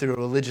that word through a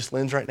religious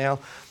lens right now.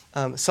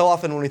 So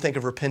often when we think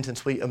of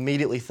repentance, we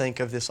immediately think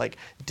of this like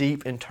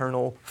deep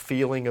internal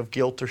feeling of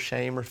guilt or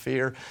shame or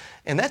fear.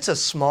 And that's a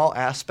small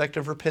aspect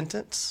of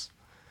repentance.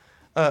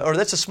 Or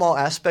that's a small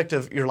aspect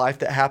of your life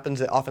that happens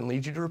that often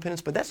leads you to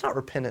repentance, but that's not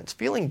repentance.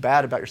 Feeling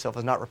bad about yourself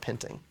is not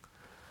repenting.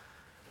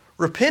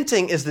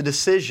 Repenting is the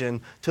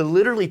decision to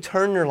literally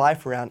turn your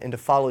life around and to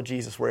follow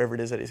Jesus wherever it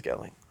is that he's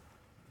going.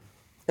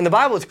 And the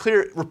Bible is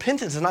clear,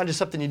 repentance is not just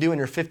something you do when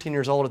you're 15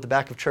 years old at the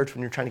back of church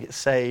when you're trying to get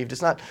saved.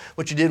 It's not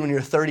what you did when you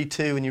were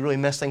 32 and you really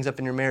messed things up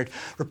in your marriage.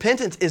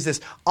 Repentance is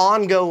this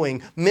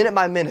ongoing, minute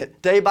by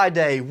minute, day by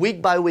day,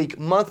 week by week,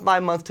 month by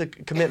month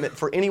commitment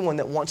for anyone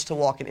that wants to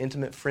walk in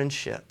intimate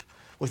friendship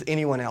with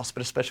anyone else,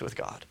 but especially with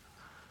God.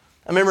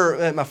 I remember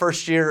at my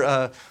first year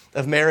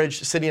of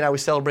marriage, Sydney and I, we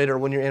celebrated our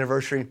 1-year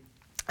anniversary.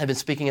 I'd been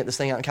speaking at this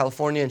thing out in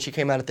California, and she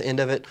came out at the end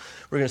of it.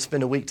 We were going to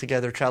spend a week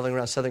together traveling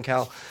around Southern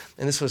Cal,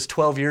 and this was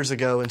 12 years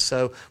ago, and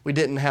so we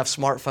didn't have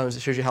smartphones.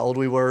 It shows you how old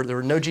we were. There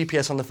were no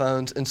GPS on the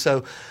phones, and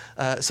so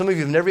some of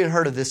you have never even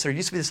heard of this. There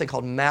used to be this thing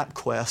called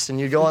MapQuest, and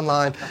you'd go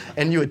online,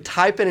 and you would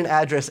type in an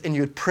address, and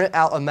you would print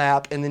out a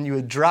map, and then you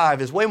would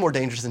drive. It's way more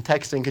dangerous than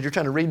texting because you're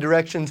trying to read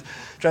directions,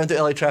 driving through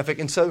LA traffic,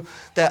 and so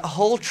that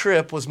whole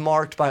trip was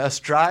marked by us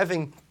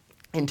driving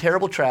in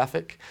terrible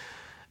traffic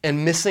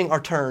and missing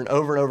our turn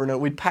over and over and over.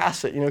 We'd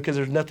pass it, because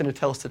there's nothing to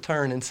tell us to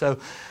turn. And so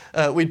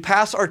we'd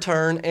pass our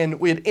turn, and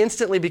we'd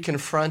instantly be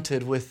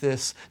confronted with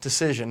this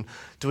decision.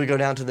 Do we go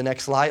down to the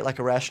next light like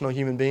a rational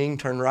human being,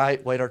 turn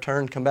right, wait our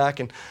turn, come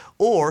back?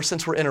 Or,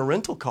 since we're in a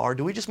rental car,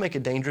 do we just make a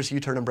dangerous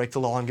U-turn and break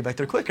the law and get back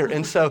there quicker?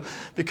 And so,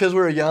 because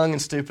we were young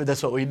and stupid,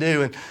 that's what we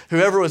do. And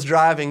whoever was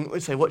driving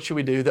would say, what should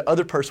we do? The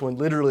other person would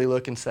literally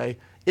look and say,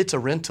 it's a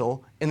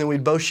rental, and then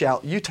we'd both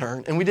shout,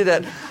 U-turn. And we did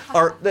that,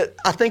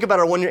 I think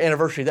about our 1-year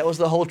anniversary. That was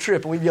the whole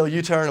trip, and we'd yell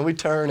U-turn, and we'd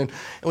turn, and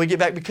we'd get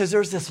back, because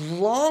there's this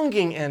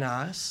longing in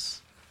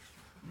us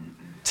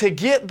to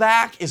get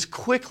back as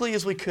quickly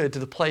as we could to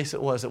the place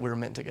it was that we were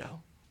meant to go.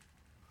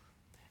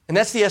 And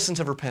that's the essence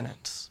of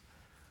repentance.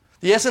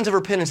 The essence of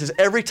repentance is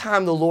every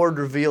time the Lord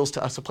reveals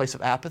to us a place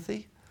of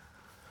apathy,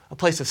 a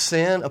place of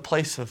sin, a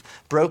place of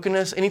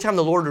brokenness, anytime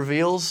the Lord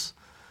reveals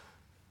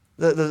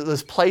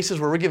those places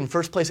where we're giving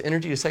first place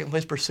energy to second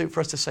place pursuit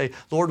for us to say,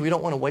 Lord, we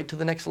don't want to wait to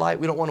the next light.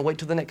 We don't want to wait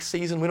to the next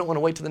season. We don't want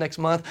to wait to the next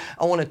month.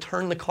 I want to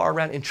turn the car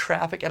around in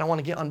traffic, and I want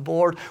to get on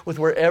board with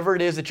wherever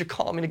it is that you're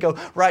calling me to go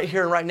right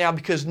here and right now,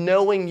 because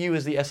knowing you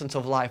is the essence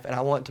of life, and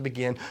I want to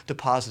begin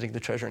depositing the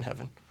treasure in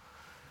heaven.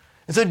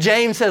 And so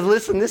James says,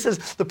 listen, this is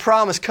the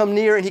promise. Come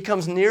near, and he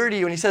comes near to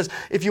you. And he says,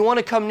 if you want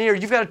to come near,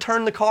 you've got to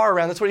turn the car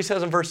around. That's what he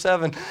says in verse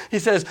 7. He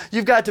says,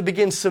 you've got to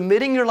begin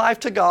submitting your life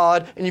to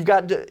God, and you've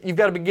got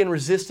to begin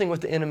resisting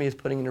what the enemy is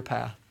putting in your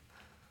path.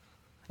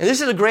 And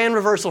this is a grand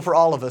reversal for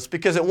all of us,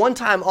 because at one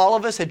time all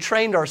of us had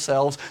trained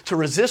ourselves to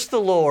resist the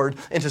Lord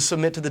and to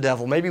submit to the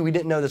devil. Maybe we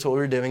didn't know that's what we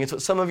were doing. It's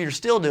what some of you are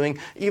still doing,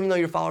 even though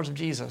you're followers of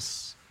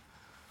Jesus.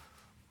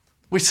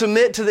 We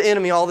submit to the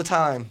enemy all the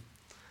time.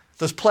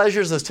 Those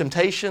pleasures, those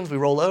temptations, we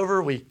roll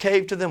over, we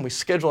cave to them, we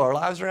schedule our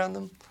lives around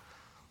them.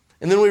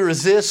 And then we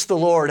resist the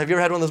Lord. Have you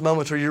ever had one of those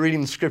moments where you're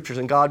reading the scriptures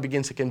and God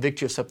begins to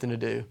convict you of something to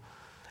do?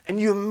 And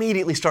you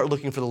immediately start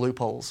looking for the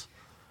loopholes.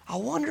 I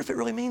wonder if it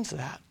really means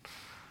that.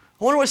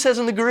 I wonder what it says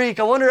in the Greek.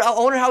 I wonder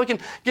how we can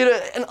get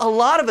it. And a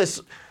lot of us,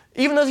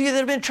 even those of you that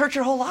have been in church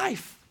your whole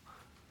life,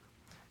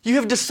 you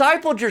have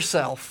discipled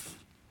yourself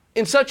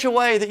in such a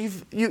way that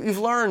you've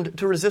learned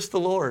to resist the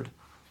Lord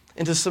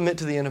and to submit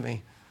to the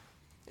enemy.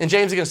 And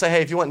James is going to say,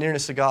 hey, if you want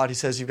nearness to God, he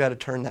says, you've got to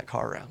turn that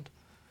car around.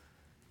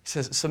 He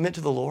says, submit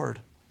to the Lord.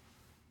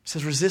 He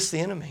says, resist the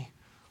enemy.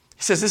 He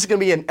He says this is going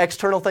to be an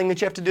external thing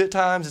that you have to do at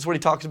times. It's what he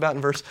talks about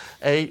in verse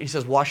 8. He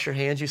says, wash your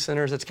hands, you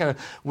sinners. That's kind of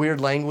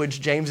weird language.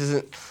 James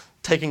isn't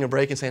taking a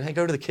break and saying, hey,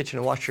 go to the kitchen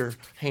and wash your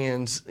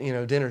hands,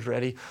 dinner's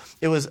ready.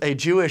 It was a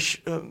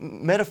Jewish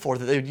metaphor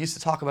that they would use to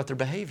talk about their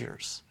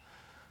behaviors.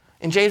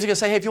 And James is going to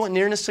say, hey, if you want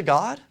nearness to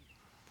God,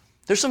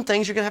 there's some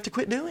things you're going to have to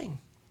quit doing.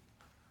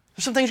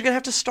 There's some things you're going to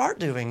have to start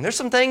doing. There's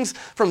some things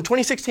from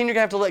 2016 you're going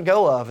to have to let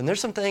go of. And there's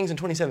some things in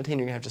 2017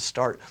 you're going to have to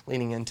start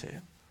leaning into.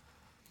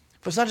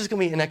 But it's not just going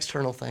to be an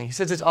external thing. He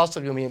says it's also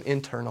going to be an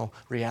internal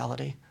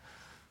reality.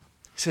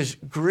 He says,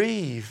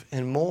 grieve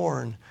and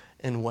mourn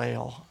and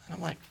wail. And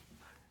I'm like,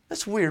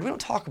 that's weird. We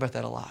don't talk about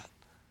that a lot.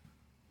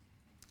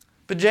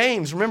 But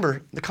James,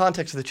 remember the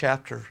context of the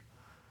chapter.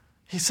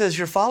 He says,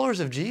 you're followers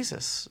of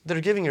Jesus that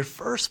are giving your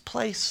first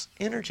place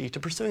energy to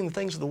pursuing the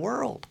things of the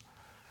world.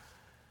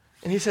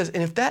 And he says,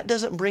 and if that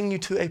doesn't bring you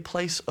to a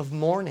place of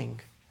mourning,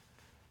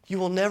 you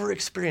will never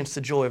experience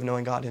the joy of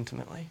knowing God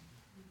intimately.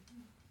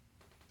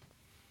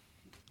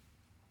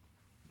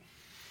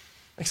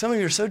 Like some of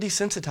you are so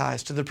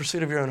desensitized to the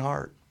pursuit of your own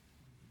heart.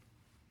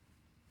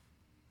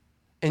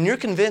 And you're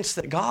convinced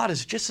that God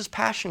is just as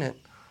passionate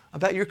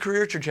about your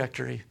career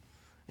trajectory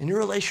and your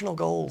relational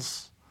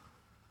goals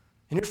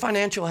and your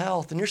financial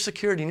health and your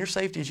security and your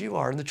safety as you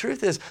are. And the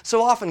truth is,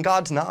 so often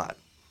God's not.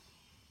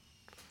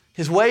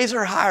 His ways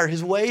are higher.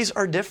 His ways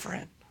are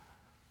different.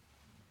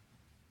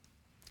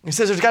 He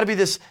says there's got to be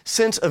this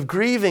sense of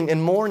grieving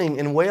and mourning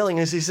and wailing.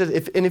 And he says,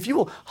 if you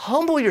will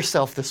humble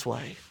yourself this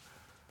way,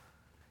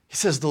 he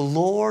says, the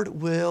Lord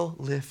will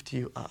lift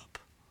you up.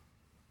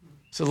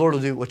 So the Lord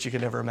will do what you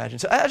could never imagine.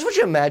 So I just want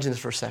you to imagine this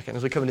for a second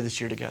as we come into this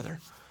year together.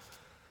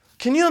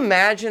 Can you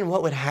imagine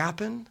what would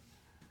happen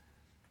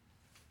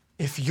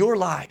if your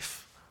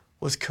life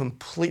was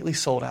completely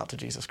sold out to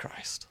Jesus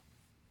Christ?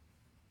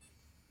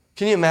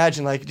 Can you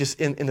imagine, like, just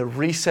in the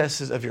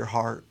recesses of your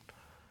heart,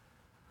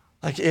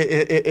 like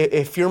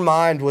if your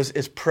mind was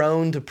as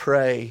prone to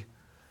pray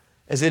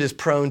as it is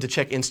prone to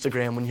check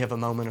Instagram when you have a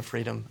moment of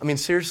freedom? I mean,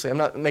 seriously, I'm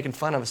not making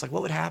fun of it. It's like,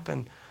 what would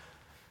happen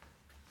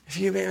if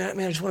you, man,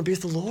 I just want to be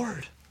with the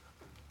Lord.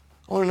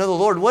 I want to know the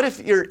Lord. What if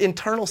your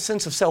internal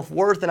sense of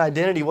self-worth and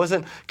identity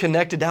wasn't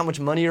connected to how much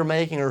money you're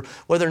making or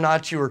whether or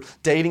not you were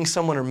dating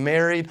someone or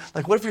married?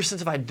 Like, what if your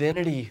sense of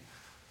identity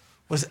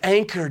was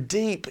anchored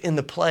deep in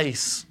the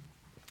place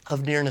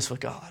of nearness with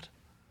God?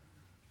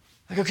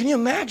 I go, can you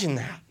imagine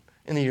that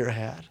in the year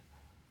ahead?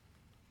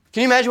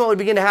 Can you imagine what would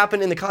begin to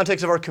happen in the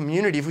context of our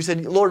community if we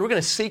said, Lord, we're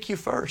going to seek you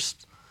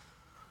first.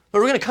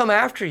 Lord, we're going to come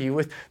after you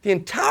with the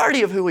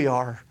entirety of who we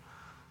are.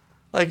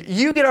 Like,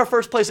 you get our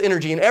first place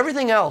energy and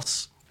everything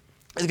else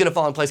is going to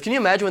fall in place. Can you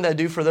imagine what that would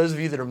do for those of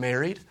you that are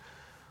married?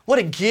 What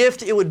a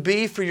gift it would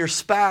be for your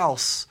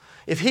spouse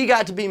if he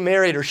got to be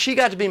married or she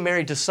got to be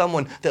married to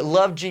someone that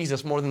loved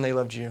Jesus more than they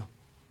loved you.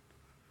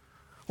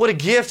 What a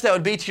gift that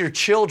would be to your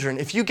children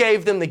if you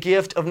gave them the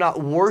gift of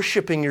not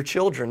worshiping your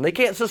children. They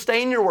can't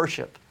sustain your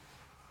worship.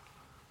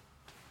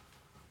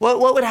 What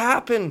would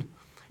happen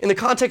in the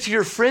context of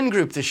your friend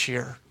group this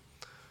year?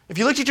 If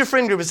you looked at your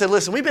friend group and said,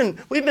 listen, we've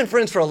been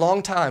friends for a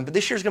long time, but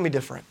this year's going to be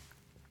different.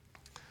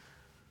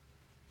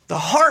 The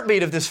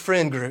heartbeat of this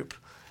friend group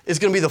is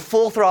going to be the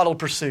full throttle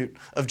pursuit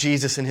of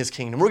Jesus and his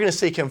kingdom. We're going to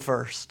seek him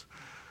first.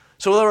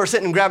 So whether we're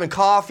sitting and grabbing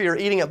coffee or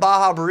eating at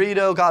Baja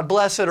Burrito, God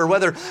bless it, or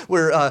whether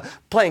we're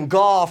playing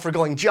golf or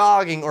going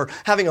jogging or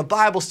having a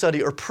Bible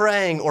study or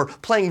praying or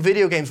playing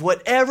video games,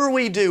 whatever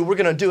we do, we're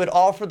going to do it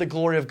all for the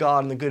glory of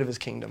God and the good of his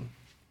kingdom.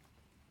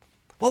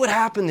 What would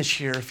happen this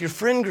year if your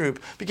friend group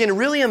began to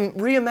really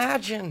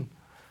reimagine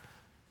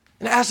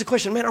and ask the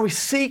question, man, are we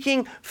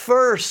seeking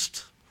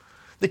first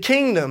the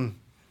kingdom?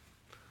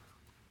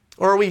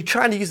 Or are we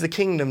trying to use the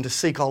kingdom to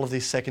seek all of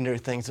these secondary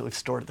things that we've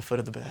stored at the foot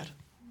of the bed?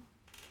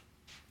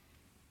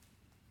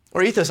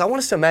 Or Ethos, I want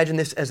us to imagine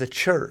this as a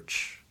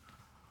church.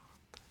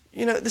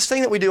 You know, this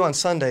thing that we do on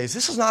Sundays,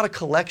 this is not a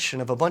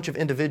collection of a bunch of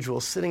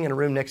individuals sitting in a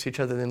room next to each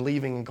other, then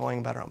leaving and going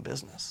about our own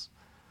business.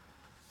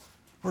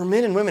 We're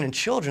men and women and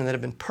children that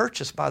have been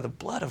purchased by the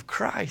blood of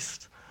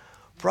Christ,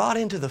 brought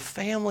into the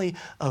family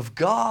of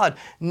God,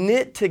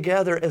 knit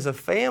together as a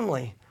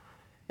family.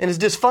 And as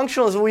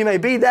dysfunctional as we may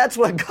be, that's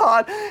what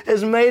God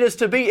has made us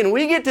to be. And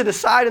we get to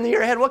decide in the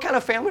year ahead, what kind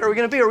of family are we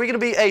going to be? Are we going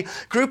to be a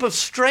group of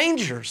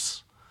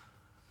strangers?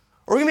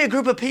 Or are we going to be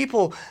a group of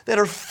people that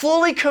are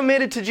fully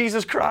committed to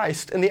Jesus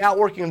Christ, and the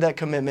outworking of that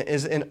commitment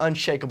is an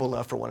unshakable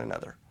love for one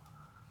another?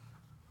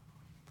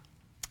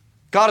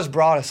 God has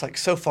brought us like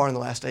so far in the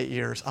last 8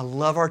 years. I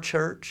love our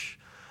church.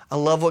 I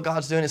love what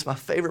God's doing. It's my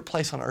favorite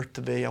place on earth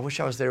to be. I wish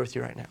I was there with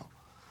you right now.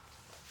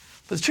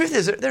 But the truth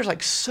is, there's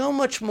like so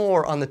much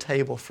more on the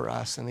table for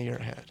us in the year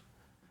ahead.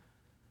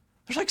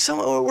 There's like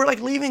we're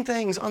like leaving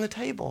things on the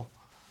table.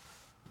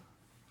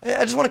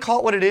 I just want to call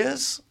it what it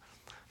is.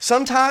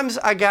 Sometimes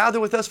I gather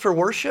with us for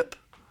worship,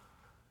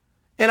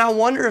 and I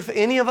wonder if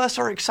any of us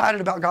are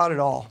excited about God at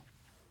all.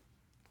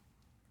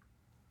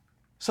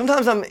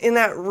 Sometimes I'm in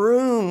that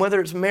room, whether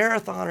it's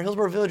Marathon or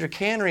Hillsborough Village or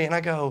Cannery, and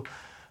I go,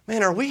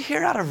 man, are we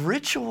here out of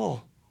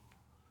ritual?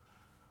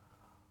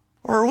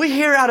 Or are we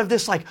here out of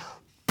this like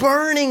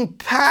burning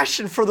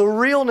passion for the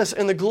realness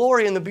and the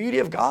glory and the beauty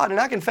of God. And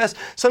I confess,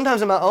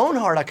 sometimes in my own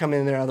heart, I come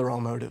in there out of the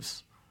wrong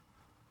motives.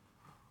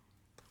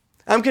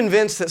 I'm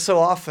convinced that so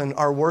often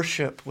our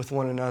worship with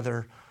one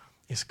another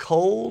is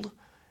cold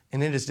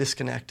and it is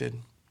disconnected.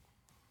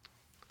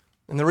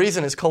 And the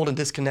reason it's cold and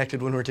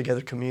disconnected when we're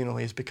together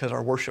communally is because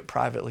our worship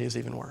privately is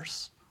even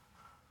worse.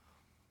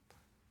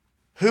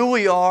 Who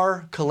we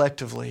are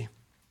collectively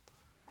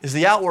is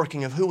the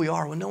outworking of who we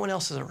are when no one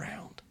else is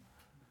around.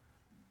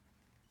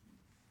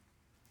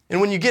 And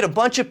when you get a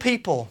bunch of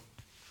people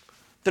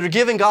that are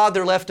giving God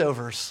their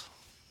leftovers,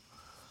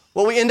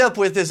 what we end up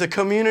with is a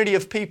community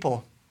of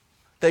people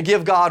that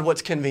give God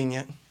what's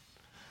convenient.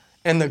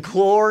 And the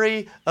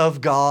glory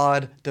of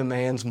God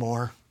demands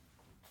more.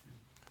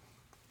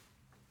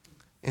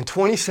 In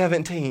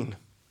 2017,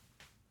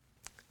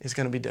 it's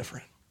going to be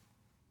different.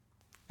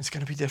 It's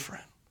going to be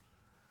different.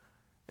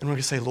 And we're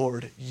going to say,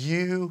 Lord,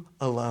 you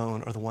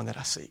alone are the one that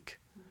I seek.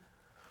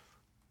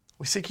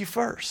 We seek you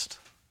first.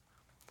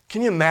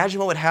 Can you imagine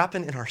what would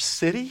happen in our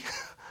city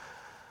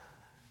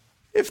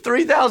if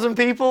 3,000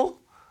 people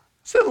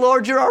said,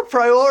 Lord, you're our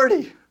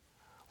priority.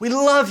 We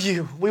love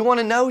you. We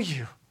want to know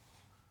you.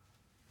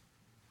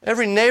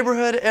 Every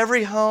neighborhood,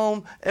 every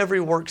home, every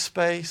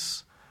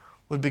workspace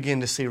would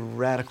begin to see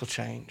radical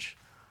change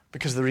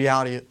because of the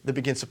reality that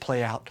begins to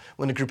play out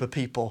when a group of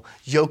people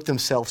yoke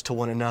themselves to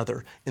one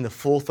another in the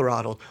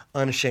full-throttled,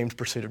 unashamed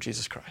pursuit of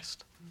Jesus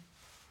Christ.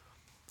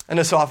 I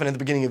know so often at the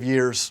beginning of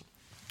years,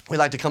 we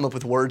like to come up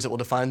with words that will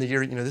define the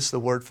year. You know, this is the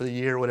word for the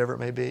year, whatever it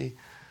may be.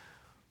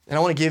 And I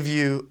want to give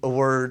you a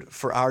word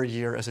for our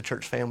year as a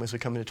church family as we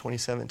come into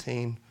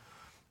 2017.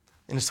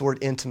 And it's the word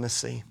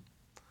intimacy.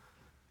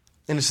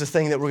 And it's the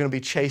thing that we're going to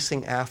be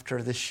chasing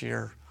after this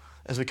year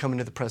as we come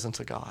into the presence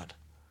of God.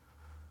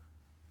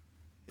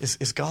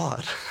 Is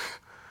God.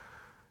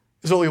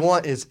 Is what we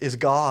want is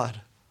God.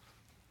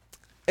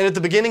 And at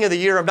the beginning of the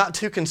year, I'm not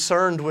too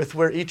concerned with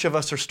where each of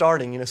us are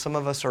starting. You know, some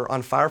of us are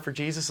on fire for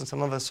Jesus and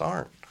some of us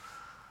aren't.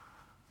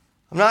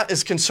 I'm not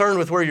as concerned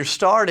with where you're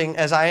starting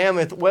as I am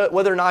with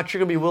whether or not you're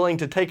going to be willing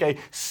to take a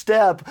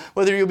step,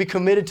 whether you'll be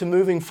committed to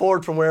moving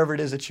forward from wherever it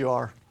is that you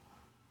are.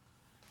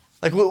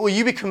 Like, will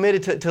you be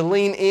committed to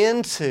lean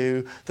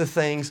into the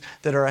things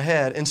that are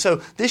ahead? And so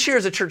this year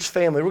as a church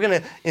family, we're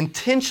going to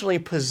intentionally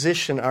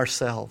position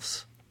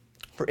ourselves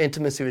for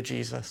intimacy with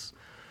Jesus.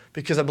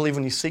 Because I believe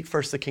when you seek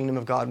first the kingdom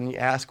of God, when you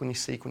ask, when you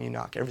seek, when you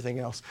knock, everything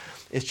else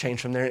is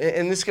changed from there.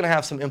 And this is going to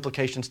have some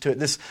implications to it.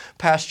 This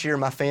past year,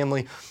 my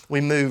family,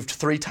 we moved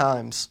 3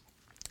 times,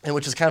 and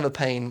which is kind of a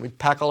pain. We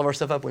pack all of our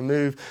stuff up, we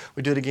move,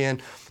 we do it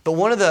again. But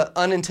one of the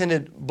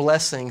unintended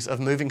blessings of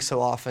moving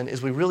so often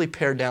is we really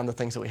pared down the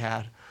things that we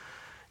had.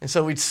 And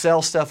so we'd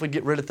sell stuff, we'd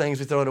get rid of things,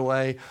 we'd throw it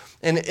away.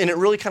 And it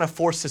really kind of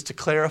forced us to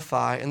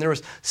clarify. And there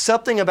was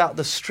something about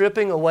the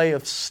stripping away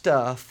of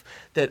stuff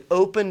that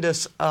opened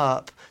us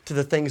up to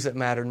the things that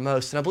mattered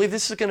most. And I believe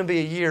this is going to be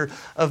a year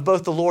of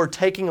both the Lord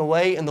taking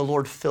away and the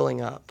Lord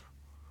filling up.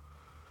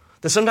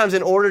 That sometimes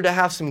in order to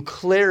have some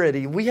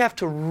clarity, we have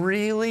to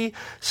really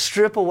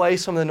strip away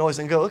some of the noise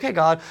and go, okay,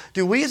 God,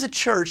 do we as a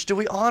church, do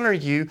we honor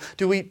you?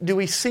 Do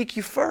we seek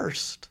you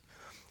first?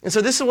 And so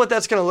this is what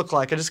that's going to look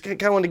like. I just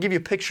kind of want to give you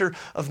a picture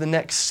of the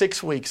next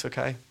 6 weeks,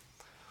 okay?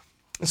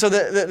 And so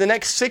the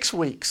next 6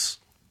 weeks,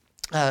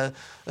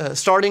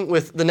 starting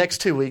with the next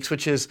 2 weeks,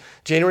 which is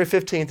January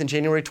 15th and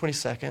January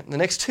 22nd, the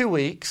next 2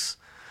 weeks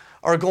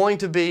are going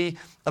to be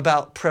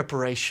about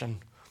preparation.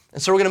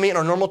 And so we're going to meet in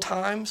our normal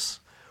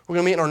times. We're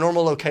going to meet in our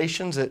normal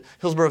locations at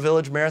Hillsborough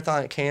Village,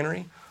 Marathon, at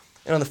Cannery.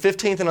 And on the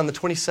 15th and on the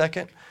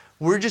 22nd,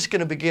 we're just going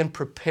to begin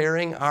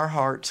preparing our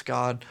hearts,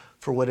 God,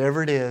 for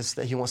whatever it is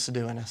that He wants to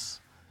do in us.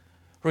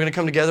 We're going to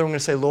come together and we're going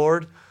to say,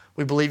 Lord,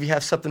 we believe you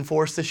have something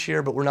for us this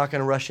year, but we're not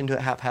going to rush into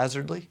it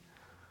haphazardly.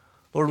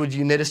 Lord, would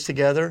you knit us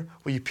together?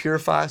 Will you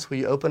purify us? Will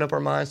you open up our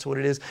minds to what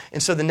it is?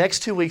 And so the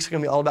next 2 weeks are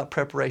going to be all about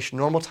preparation,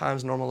 normal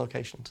times, normal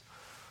locations.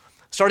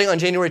 Starting on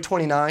January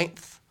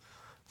 29th,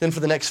 then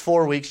for the next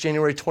 4 weeks,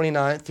 January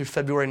 29th through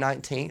February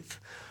 19th,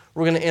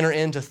 we're going to enter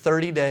into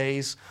 30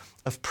 days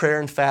of prayer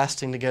and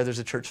fasting together as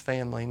a church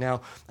family.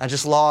 Now, I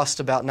just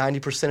lost about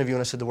 90% of you when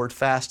I said the word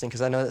fasting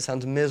because I know that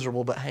sounds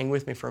miserable, but hang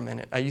with me for a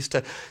minute. I used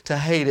to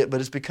hate it, but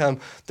it's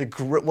become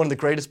one of the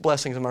greatest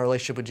blessings in my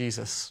relationship with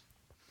Jesus.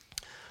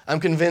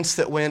 I'm convinced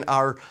that when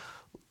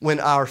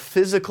our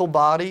physical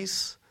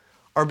bodies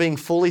are being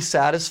fully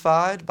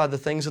satisfied by the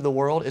things of the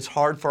world, it's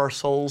hard for our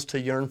souls to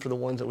yearn for the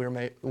one that we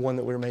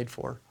were made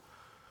for.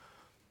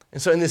 And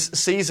so in this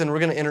season, we're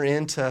going to enter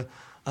into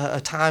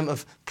a time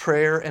of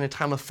prayer and a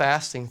time of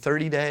fasting,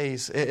 30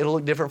 days. It'll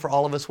look different for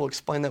all of us. We'll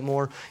explain that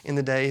more in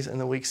the days and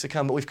the weeks to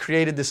come. But we've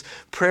created this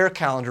prayer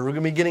calendar. We're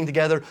going to be getting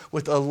together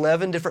with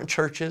 11 different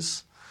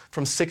churches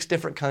from 6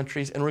 different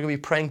countries, and we're going to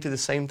be praying through the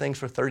same things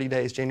for 30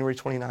 days, January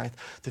 29th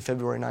to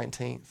February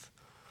 19th.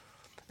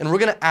 And we're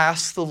going to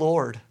ask the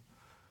Lord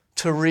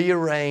to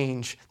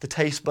rearrange the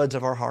taste buds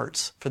of our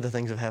hearts for the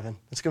things of heaven.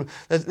 That's what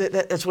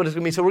it's going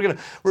to be. So we're going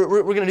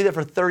to do that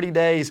for 30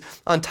 days.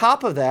 On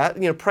top of that,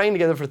 praying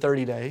together for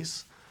 30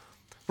 days,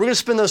 We're going to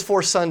spend those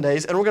 4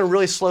 Sundays, and we're going to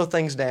really slow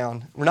things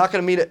down. We're not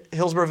going to meet at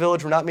Hillsborough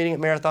Village. We're not meeting at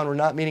Marathon. We're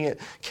not meeting at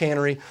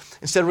Cannery.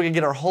 Instead, we're going to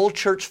get our whole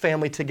church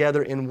family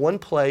together in one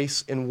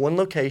place, in one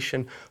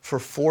location, for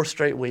 4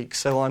 straight weeks.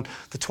 So on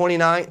the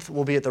 29th,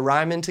 we'll be at the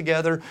Ryman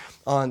together.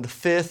 On the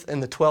 5th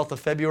and the 12th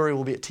of February,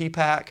 we'll be at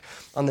TPAC.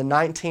 On the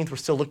 19th, we're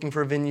still looking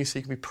for a venue, so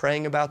you can be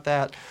praying about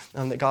that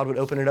God would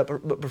open it up.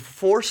 But for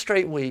 4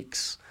 straight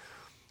weeks,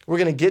 we're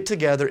going to get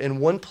together in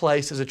one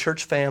place as a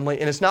church family,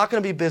 and it's not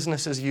going to be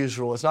business as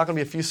usual. It's not going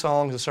to be a few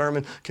songs, a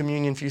sermon,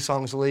 communion, a few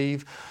songs,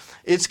 leave.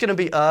 It's going to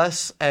be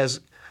us as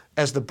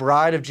the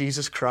bride of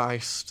Jesus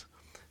Christ,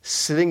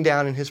 sitting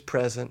down in His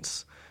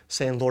presence,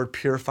 saying, Lord,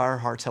 purify our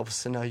hearts. Help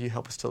us to know You.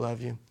 Help us to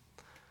love You.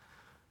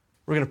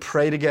 We're going to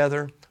pray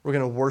together. We're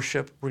going to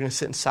worship. We're going to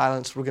sit in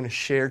silence. We're going to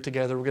share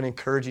together. We're going to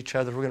encourage each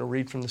other. We're going to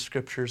read from the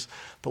Scriptures.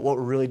 But what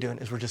we're really doing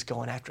is we're just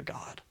going after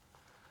God.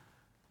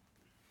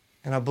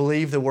 And I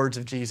believe the words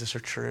of Jesus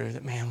are true,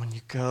 that, man, when you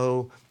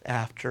go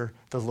after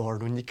the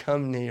Lord, when you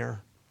come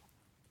near,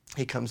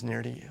 He comes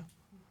near to you.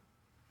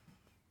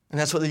 And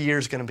that's what the year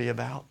is going to be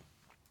about.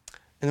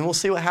 And then we'll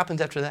see what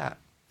happens after that.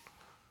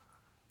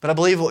 But I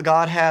believe what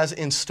God has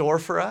in store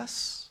for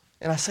us,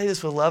 and I say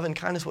this with love and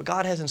kindness, what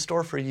God has in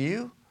store for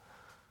you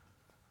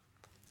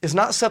is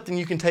not something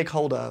you can take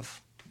hold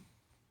of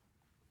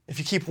if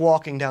you keep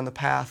walking down the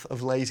path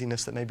of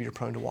laziness that maybe you're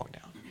prone to walk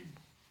down.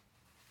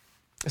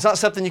 It's not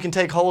something you can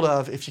take hold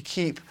of if you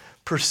keep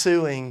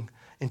pursuing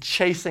and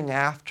chasing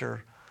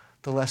after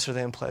the lesser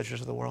than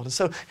pleasures of the world. And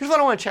so here's what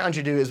I want to challenge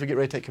you to do as we get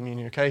ready to take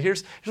communion, okay?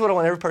 Here's what I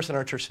want every person in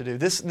our church to do.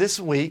 This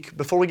week,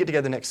 before we get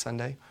together next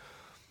Sunday,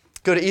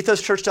 go to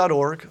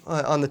ethoschurch.org.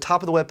 On the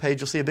top of the webpage,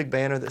 you'll see a big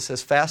banner that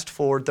says Fast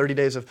Forward, 30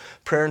 days of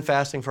prayer and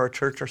fasting for our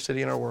church, our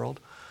city, and our world.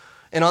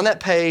 And on that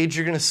page,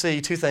 you're going to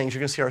see 2 things. You're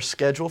going to see our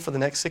schedule for the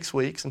next 6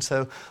 weeks. And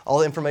so all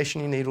the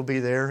information you need will be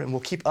there, and we'll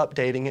keep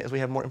updating it as we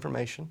have more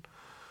information.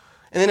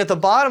 And then at the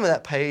bottom of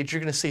that page, you're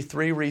going to see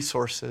 3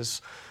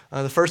 resources.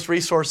 The first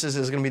resources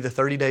is going to be the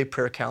 30-day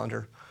prayer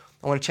calendar.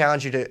 I want to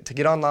challenge you to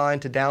get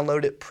online, to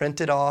download it, print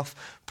it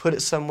off, put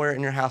it somewhere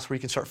in your house where you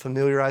can start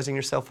familiarizing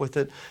yourself with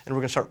it, and we're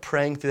going to start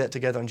praying through that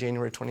together on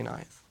January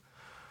 29th.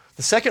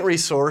 The second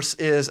resource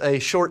is a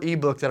short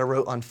ebook that I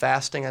wrote on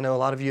fasting. I know a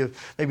lot of you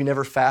have maybe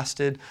never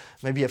fasted.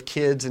 Maybe you have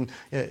kids, and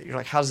you're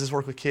like, how does this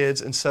work with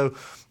kids? And so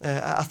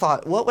I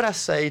thought, what would I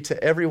say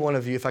to every one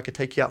of you if I could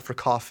take you out for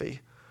coffee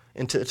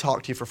and to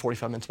talk to you for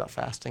 45 minutes about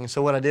fasting? And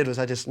so what I did was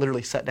I just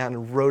literally sat down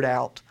and wrote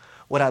out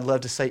what I'd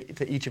love to say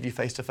to each of you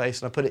face to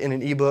face. And I put it in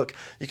an ebook.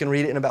 You can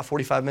read it in about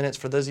 45 minutes.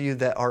 For those of you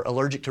that are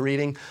allergic to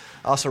reading,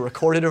 I also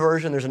recorded a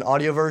version. There's an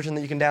audio version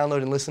that you can download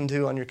and listen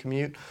to on your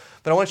commute.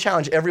 But I want to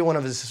challenge every one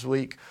of us this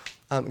week.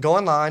 Go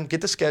online, get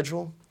the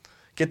schedule,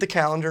 get the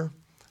calendar,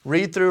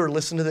 read through or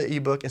listen to the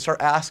ebook, and start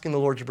asking the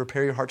Lord to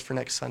prepare your hearts for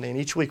next Sunday. And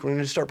each week we're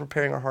going to start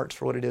preparing our hearts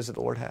for what it is that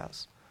the Lord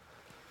has.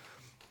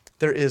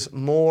 There is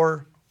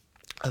more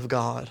of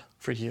God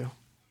for you.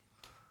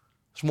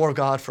 There's more of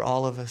God for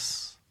all of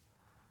us.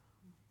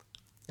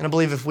 And I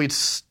believe if we'd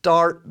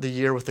start the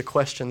year with the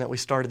question that we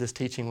started this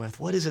teaching with,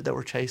 what is it that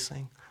we're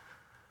chasing?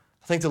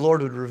 I think the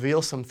Lord would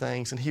reveal some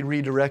things, and He'd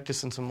redirect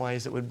us in some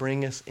ways that would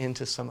bring us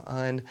into some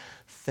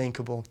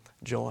unthinkable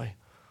joy.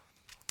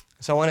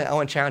 So I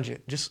want to challenge you.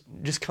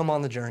 Just come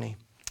on the journey.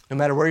 No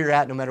matter where you're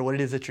at, no matter what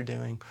it is that you're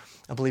doing,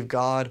 I believe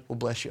God will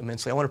bless you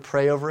immensely. I want to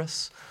pray over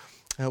us.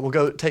 We'll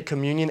go take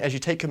communion. As you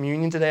take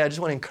communion today, I just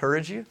want to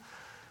encourage you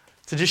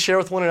to just share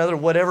with one another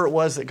whatever it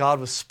was that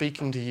God was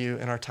speaking to you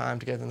in our time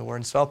together in the Word.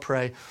 And so I'll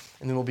pray,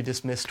 and then we'll be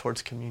dismissed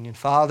towards communion.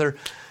 Father,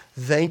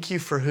 thank You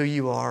for who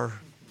You are.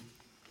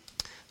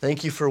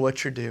 Thank You for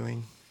what You're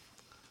doing.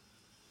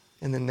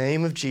 In the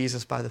name of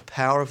Jesus, by the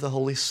power of the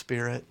Holy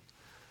Spirit,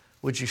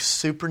 would You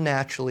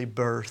supernaturally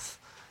birth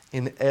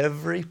in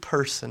every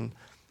person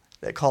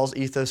that calls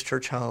Ethos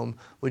Church home,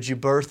 would You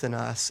birth in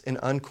us an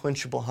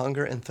unquenchable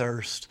hunger and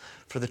thirst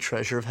for the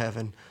treasure of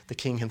heaven, the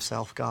King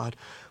Himself, God.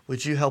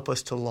 Would You help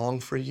us to long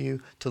for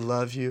You, to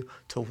love You,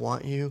 to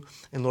want You?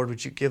 And Lord,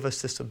 would You give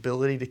us this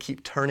ability to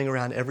keep turning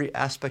around every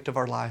aspect of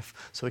our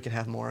life so we can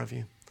have more of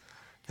You?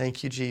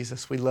 Thank You,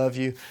 Jesus. We love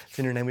You. It's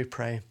in Your name we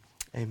pray.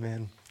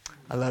 Amen.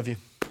 I love you.